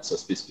 So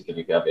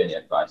specifically, if you have any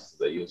advice to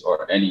the youth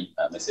or any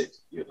message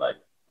you'd like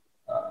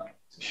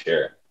to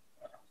share.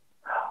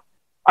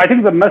 I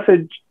think the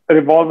message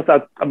revolves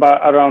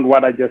around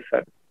what I just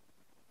said.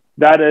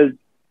 That is,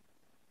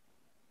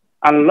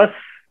 unless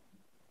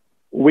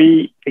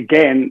we,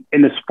 again,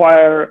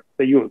 inspire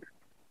the youth,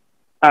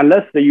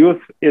 unless the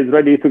youth is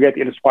ready to get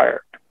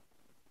inspired.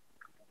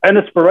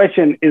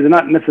 Inspiration is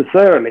not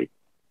necessarily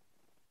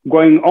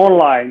going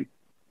online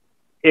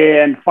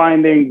and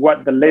finding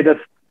what the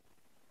latest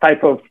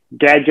type of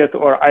gadget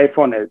or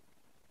iPhone is.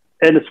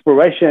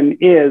 Inspiration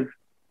is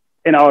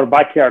in our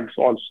backyards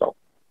also.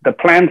 The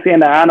plants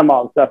and the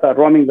animals that are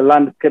roaming the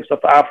landscapes of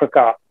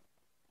Africa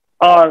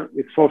are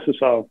the sources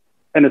of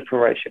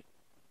inspiration.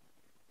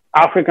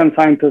 African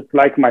scientists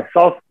like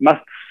myself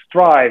must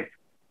strive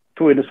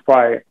to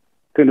inspire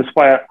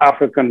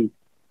African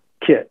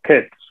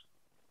kids.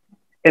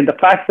 And the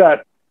fact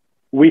that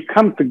we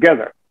come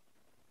together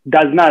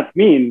does not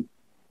mean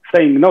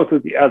saying no to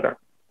the other.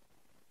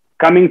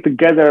 Coming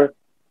together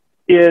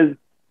is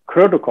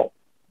critical,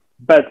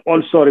 but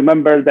also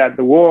remember that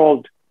the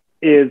world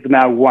is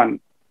now one.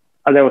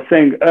 As I was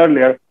saying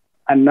earlier,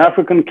 an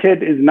African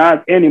kid is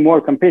not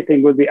anymore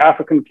competing with the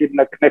African kid in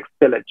the next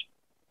village.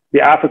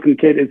 The African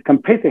kid is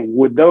competing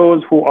with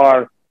those who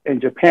are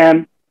in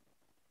Japan,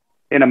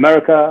 in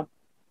America,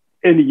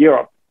 in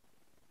Europe.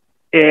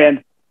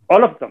 And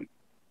all of them,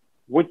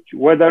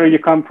 whether you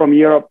come from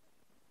Europe,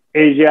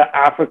 Asia,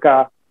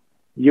 Africa,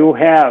 you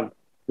have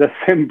the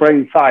same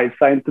brain size,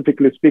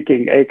 scientifically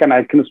speaking. I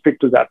can speak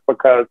to that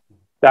because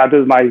that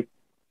is my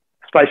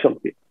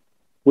specialty.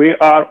 We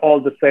are all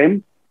the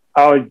same.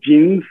 Our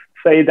genes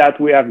say that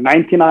we are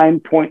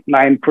 99.9%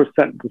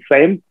 the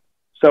same.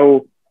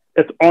 So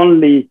it's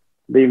only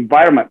the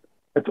environment,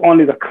 it's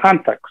only the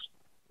context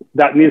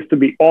that needs to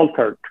be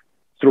altered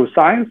through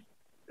science,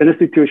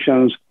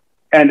 institutions,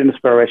 and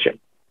inspiration.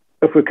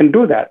 If we can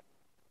do that,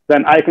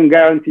 then I can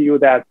guarantee you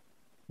that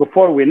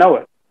before we know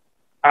it,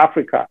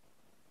 Africa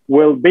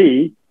will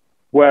be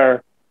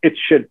where it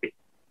should be,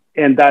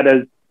 and that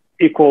is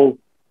equal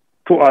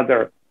to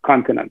other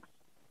continents.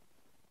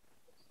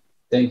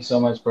 Thank you so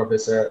much,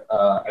 Professor.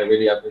 I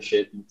really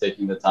appreciate you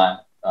taking the time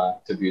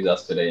to be with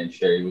us today and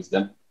share your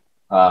wisdom.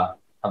 Have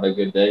a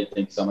good day.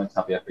 Thank you so much.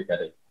 Happy Africa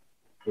Day.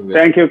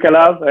 Thank you,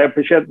 Kalaz. I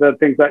appreciate the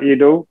things that you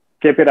do.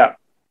 Keep it up.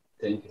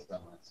 Thank you so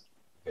much.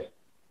 Okay.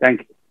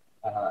 Thank you.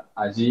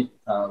 Aji,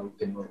 we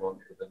can move on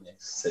to the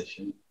next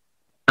session.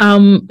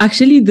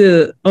 Actually,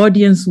 the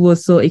audience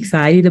was so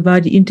excited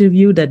about the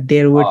interview that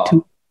there were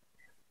two.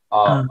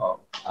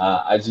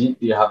 Aji,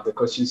 do you have the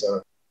questions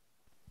or?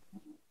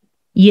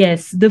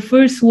 Yes, the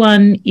first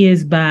one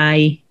is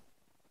by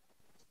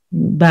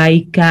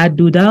Ka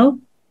Dudal.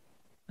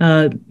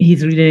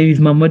 His reader is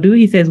Mamadou.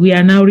 He says, we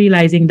are now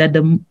realizing that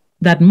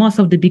that most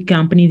of the big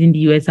companies in the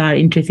US are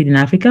interested in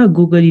Africa.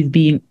 Google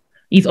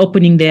is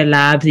opening their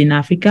labs in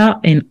Africa,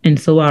 and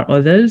so are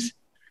others.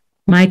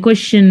 My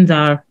questions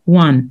are,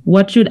 one,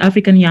 what should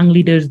African young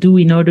leaders do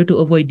in order to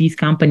avoid these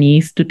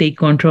companies to take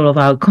control of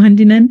our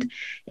continent?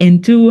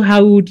 And two,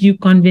 how would you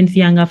convince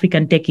young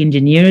African tech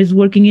engineers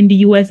working in the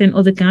US and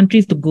other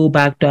countries to go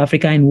back to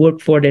Africa and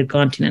work for their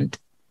continent?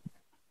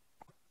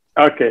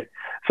 Okay,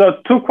 so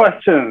two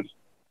questions.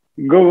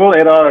 Google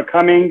era are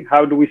coming.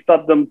 How do we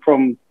stop them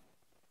from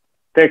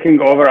taking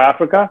over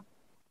Africa?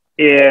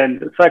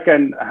 And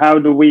second, how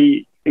do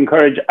we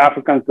encourage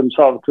Africans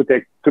themselves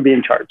to be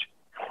in charge?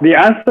 The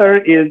answer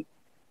is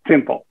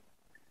simple.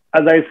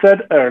 As I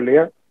said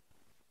earlier,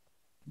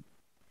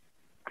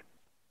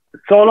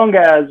 so long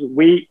as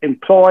we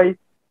employ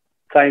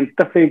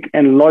scientific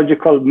and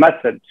logical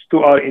methods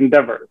to our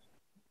endeavors,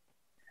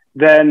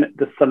 then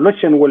the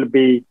solution will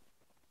be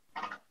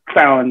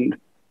found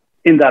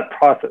in that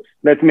process.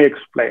 Let me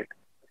explain.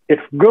 If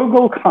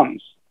Google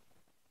comes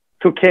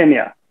to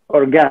Kenya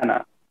or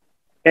Ghana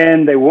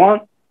and they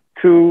want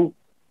to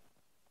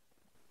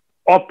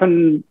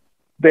open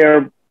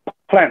their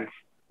plants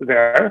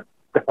there,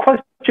 the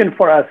question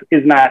for us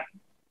is not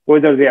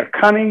whether they are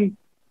coming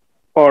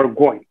or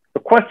going. The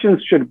question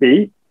should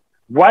be,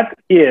 what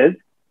is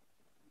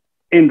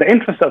in the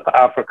interest of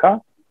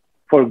Africa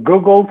for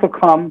Google to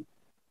come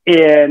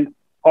and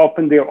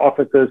open their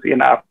offices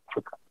in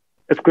Africa?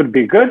 It could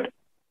be good,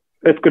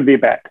 it could be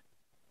bad.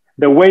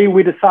 The way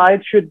we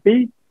decide should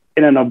be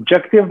in an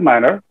objective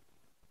manner,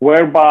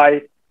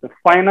 whereby the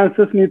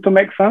finances need to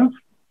make sense.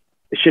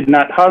 It should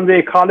not harm the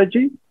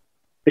ecology.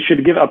 It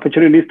should give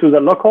opportunities to the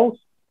locals.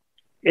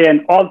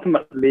 And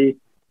ultimately,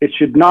 it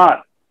should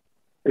not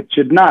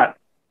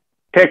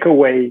take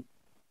away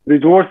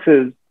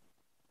resources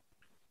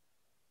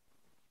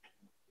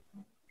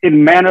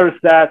in manners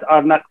that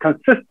are not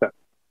consistent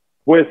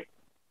with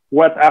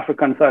what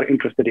Africans are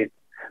interested in.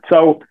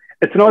 So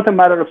it's not a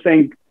matter of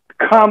saying,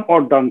 come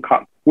or don't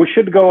come. We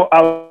should go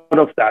out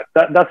of that.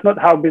 That's not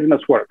how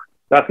business works.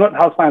 That's not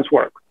how science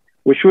works.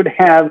 We should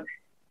have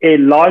a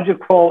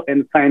logical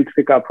and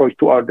scientific approach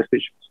to our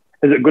decisions.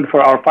 Is it good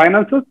for our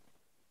finances,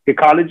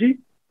 ecology,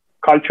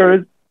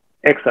 cultures,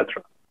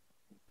 etc.?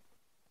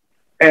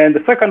 And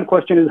the second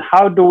question is,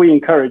 how do we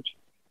encourage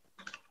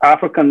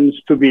Africans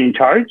to be in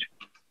charge?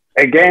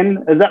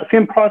 Again, it's that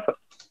same process.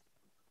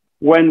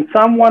 When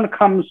someone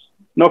comes,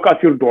 knock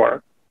at your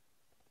door,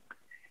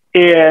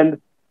 and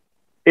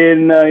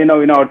in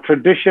our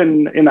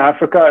tradition in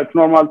Africa, it's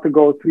normal to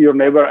go to your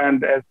neighbor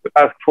and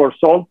ask for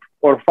salt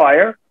or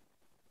fire.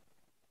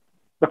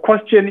 The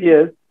question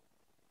is,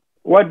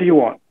 what do you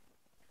want?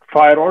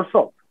 Fire or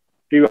salt?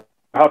 Do you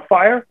have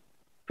fire,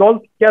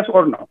 salt, yes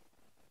or no?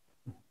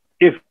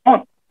 If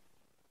not,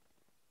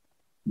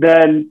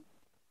 then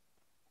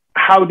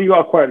how do you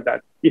acquire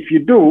that? If you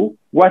do,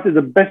 what is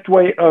the best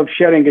way of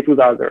sharing it with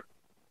others,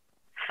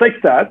 such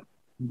that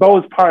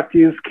both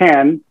parties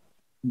can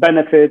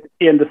benefit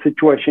and the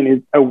situation is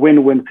a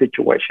win-win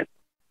situation?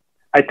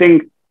 I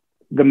think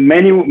the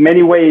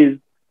many ways,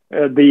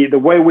 the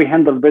way we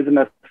handle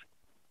business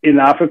in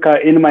Africa,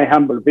 in my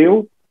humble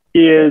view,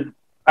 is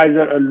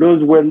either a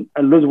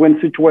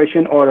lose-win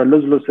situation or a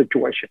lose-lose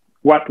situation.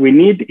 What we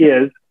need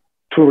is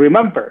to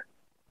remember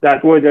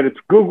that whether it's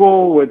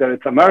Google, whether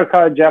it's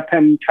America,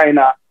 Japan,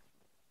 China,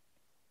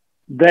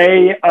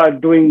 they are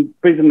doing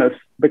business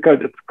because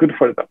it's good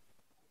for them.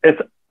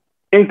 It's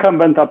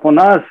incumbent upon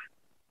us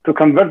to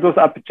convert those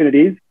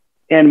opportunities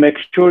and make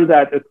sure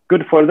that it's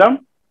good for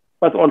them,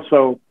 but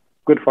also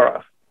good for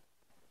us.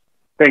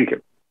 Thank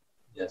you.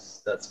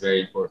 Yes, that's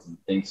very important.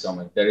 Thanks so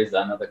much. There is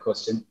another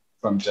question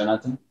from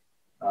Jonathan.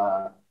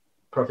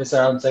 Professor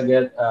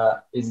Alemseged,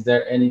 is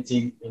there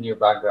anything in your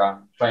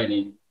background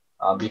training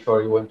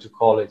before you went to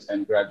college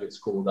and graduate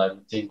school that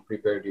you think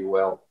prepared you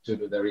well to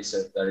do the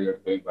research that you're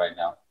doing right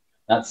now?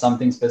 Not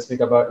something specific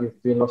about your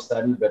field of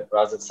study, but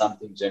rather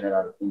something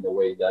general in the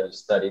way that you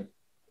studied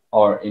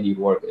or in your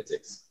work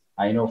ethics.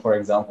 I know, for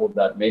example,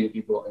 that many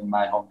people in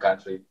my home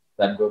country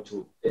that go to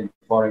in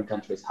foreign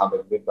countries have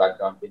a good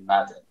background in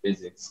math and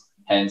physics.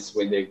 Hence,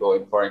 when they go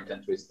in foreign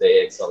countries, they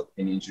excel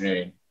in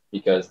engineering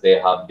because they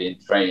have been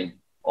trained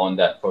on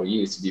that for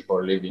years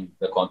before leaving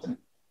the continent,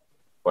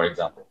 for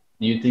example.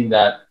 Do you think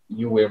that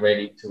you were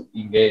ready to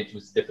engage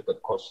with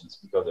difficult questions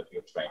because of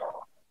your training?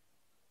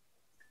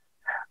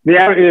 The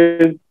answer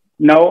is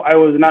no, I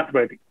was not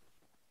ready.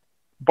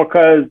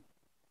 Because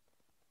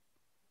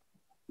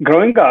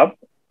growing up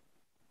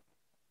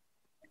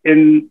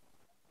in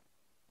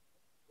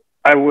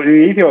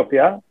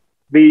Ethiopia,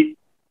 the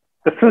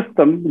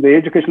system, the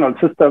educational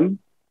system,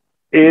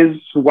 is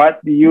what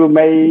you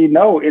may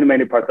know in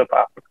many parts of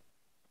Africa.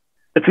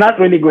 It's not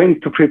really going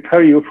to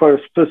prepare you for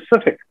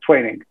specific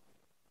training.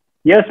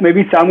 Yes,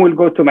 maybe some will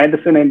go to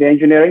medicine and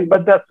engineering,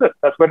 but that's it.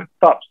 That's where it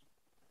stops.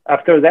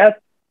 After that,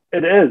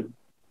 it is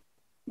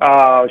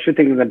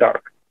shooting in the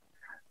dark.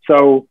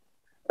 So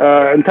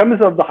in terms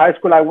of the high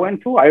school I went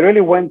to, I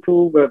really went to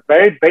a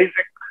very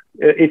basic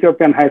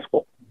Ethiopian high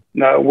school,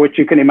 which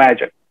you can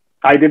imagine.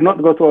 I did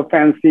not go to a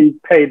fancy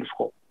paid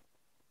school.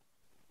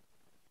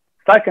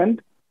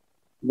 Second,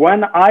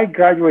 when I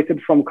graduated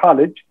from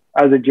college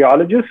as a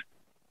geologist,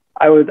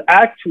 I was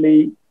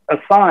actually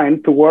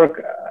assigned to work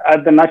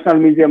at the National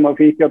Museum of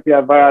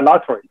Ethiopia via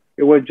lottery.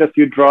 It was just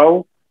you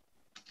draw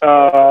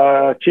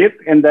chip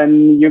and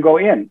then you go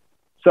in.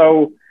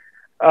 So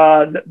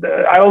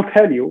I will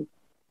tell you,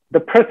 the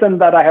person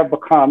that I have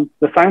become,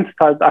 the scientist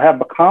I have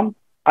become,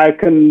 I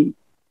can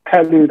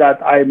tell you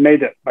that I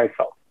made it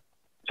myself.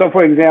 So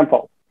for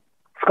example,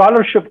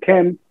 scholarship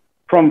came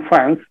from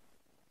France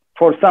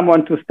for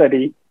someone to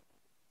study,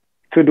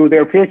 to do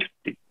their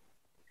PhD.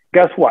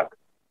 Guess what?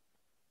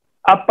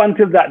 Up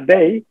until that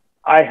day,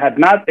 I had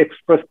not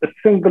expressed a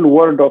single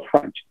word of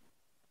French.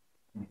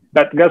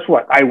 But guess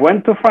what? I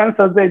went to France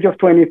at the age of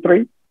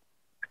 23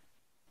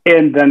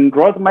 and then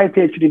wrote my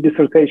PhD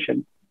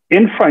dissertation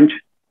in French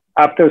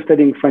after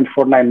studying French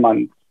for 9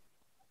 months.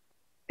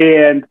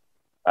 And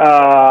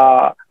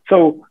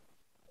so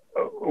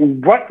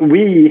what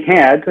we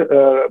had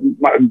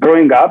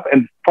growing up,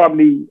 and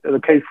probably the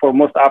case for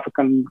most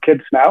African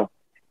kids now,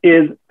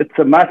 is it's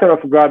a matter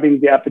of grabbing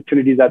the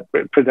opportunity that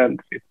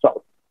presents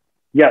itself.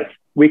 Yes,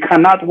 we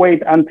cannot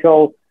wait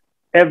until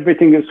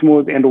everything is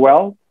smooth and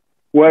well,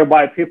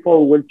 whereby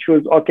people will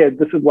choose, okay,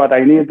 this is what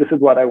I need, this is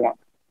what I want.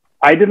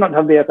 I did not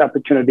have that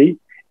opportunity,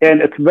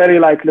 and it's very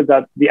likely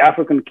that the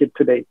African kid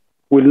today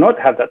will not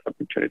have that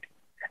opportunity.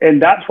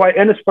 And that's why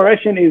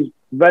inspiration is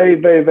very,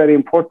 very, very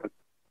important.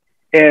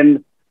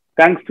 And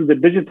thanks to the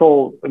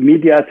digital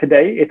media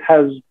today, it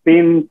has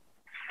been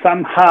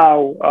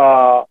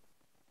somehow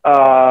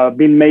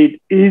been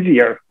made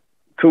easier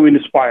to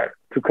inspire,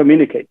 to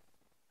communicate,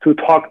 to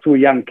talk to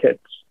young kids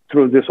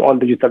through this all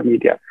digital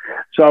media.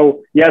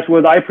 So yes,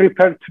 was I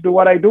prepared to do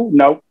what I do?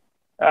 No.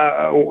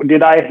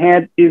 Did I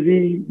have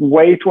easy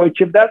way to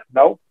achieve that?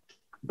 No.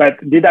 But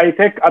did I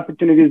take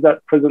opportunities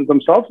that present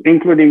themselves,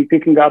 including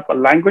picking up a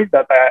language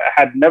that I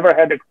had never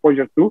had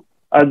exposure to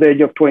at the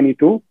age of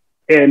 22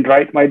 and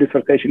write my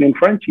dissertation in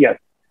French? Yes.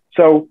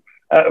 So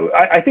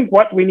I think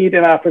what we need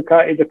in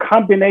Africa is a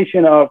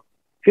combination of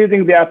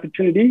seizing the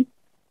opportunity,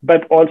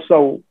 but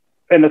also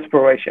an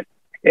inspiration.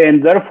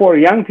 And therefore,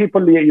 young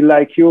people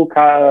like you,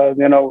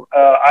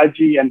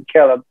 Aji and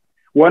Caleb,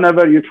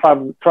 whenever you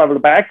travel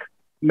back,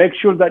 make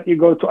sure that you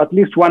go to at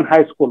least one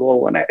high school or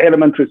one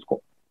elementary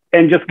school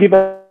and just give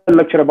a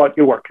lecture about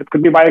your work. It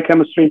could be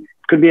biochemistry,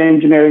 it could be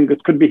engineering,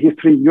 it could be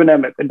history, you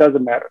name it, it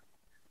doesn't matter.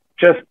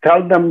 Just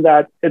tell them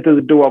that it is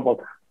doable.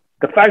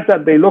 The fact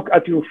that they look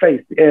at your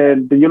face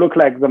and you look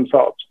like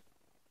themselves,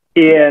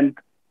 and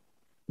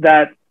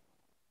that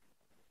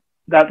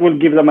will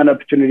give them an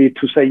opportunity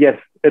to say, yes,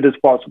 it is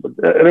possible.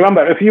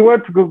 Remember, if you were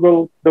to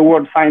Google the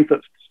word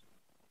scientists,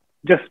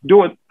 just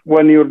do it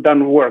when you're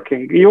done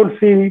working. You'll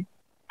see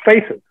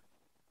faces.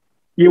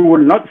 You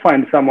will not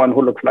find someone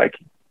who looks like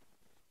you.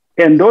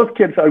 And those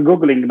kids are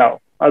Googling now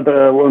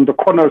on the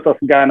corners of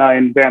Ghana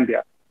and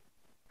Zambia.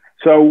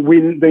 So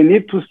they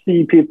need to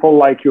see people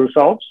like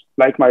yourselves,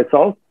 like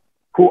myself,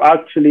 who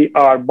actually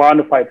are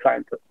bona fide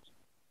scientists.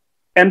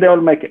 And they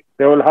will make it.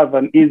 They will have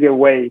an easier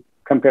way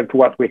compared to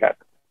what we had.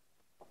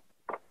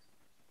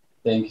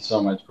 Thank you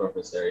so much,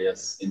 Professor.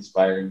 Yes,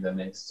 inspiring the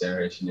next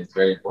generation is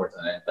very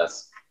important, and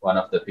that's one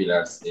of the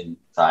pillars in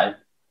TAIK.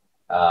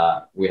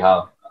 We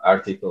have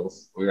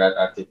articles, we write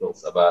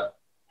articles about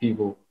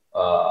people,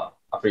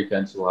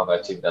 Africans who have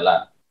achieved a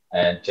lot,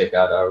 and check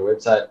out our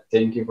website.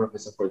 Thank you,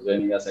 Professor, for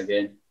joining us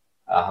again.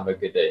 Have a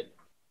good day.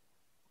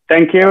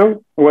 Thank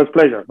you. It was a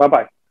pleasure.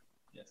 Bye-bye.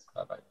 Yes,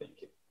 bye-bye. Thank you.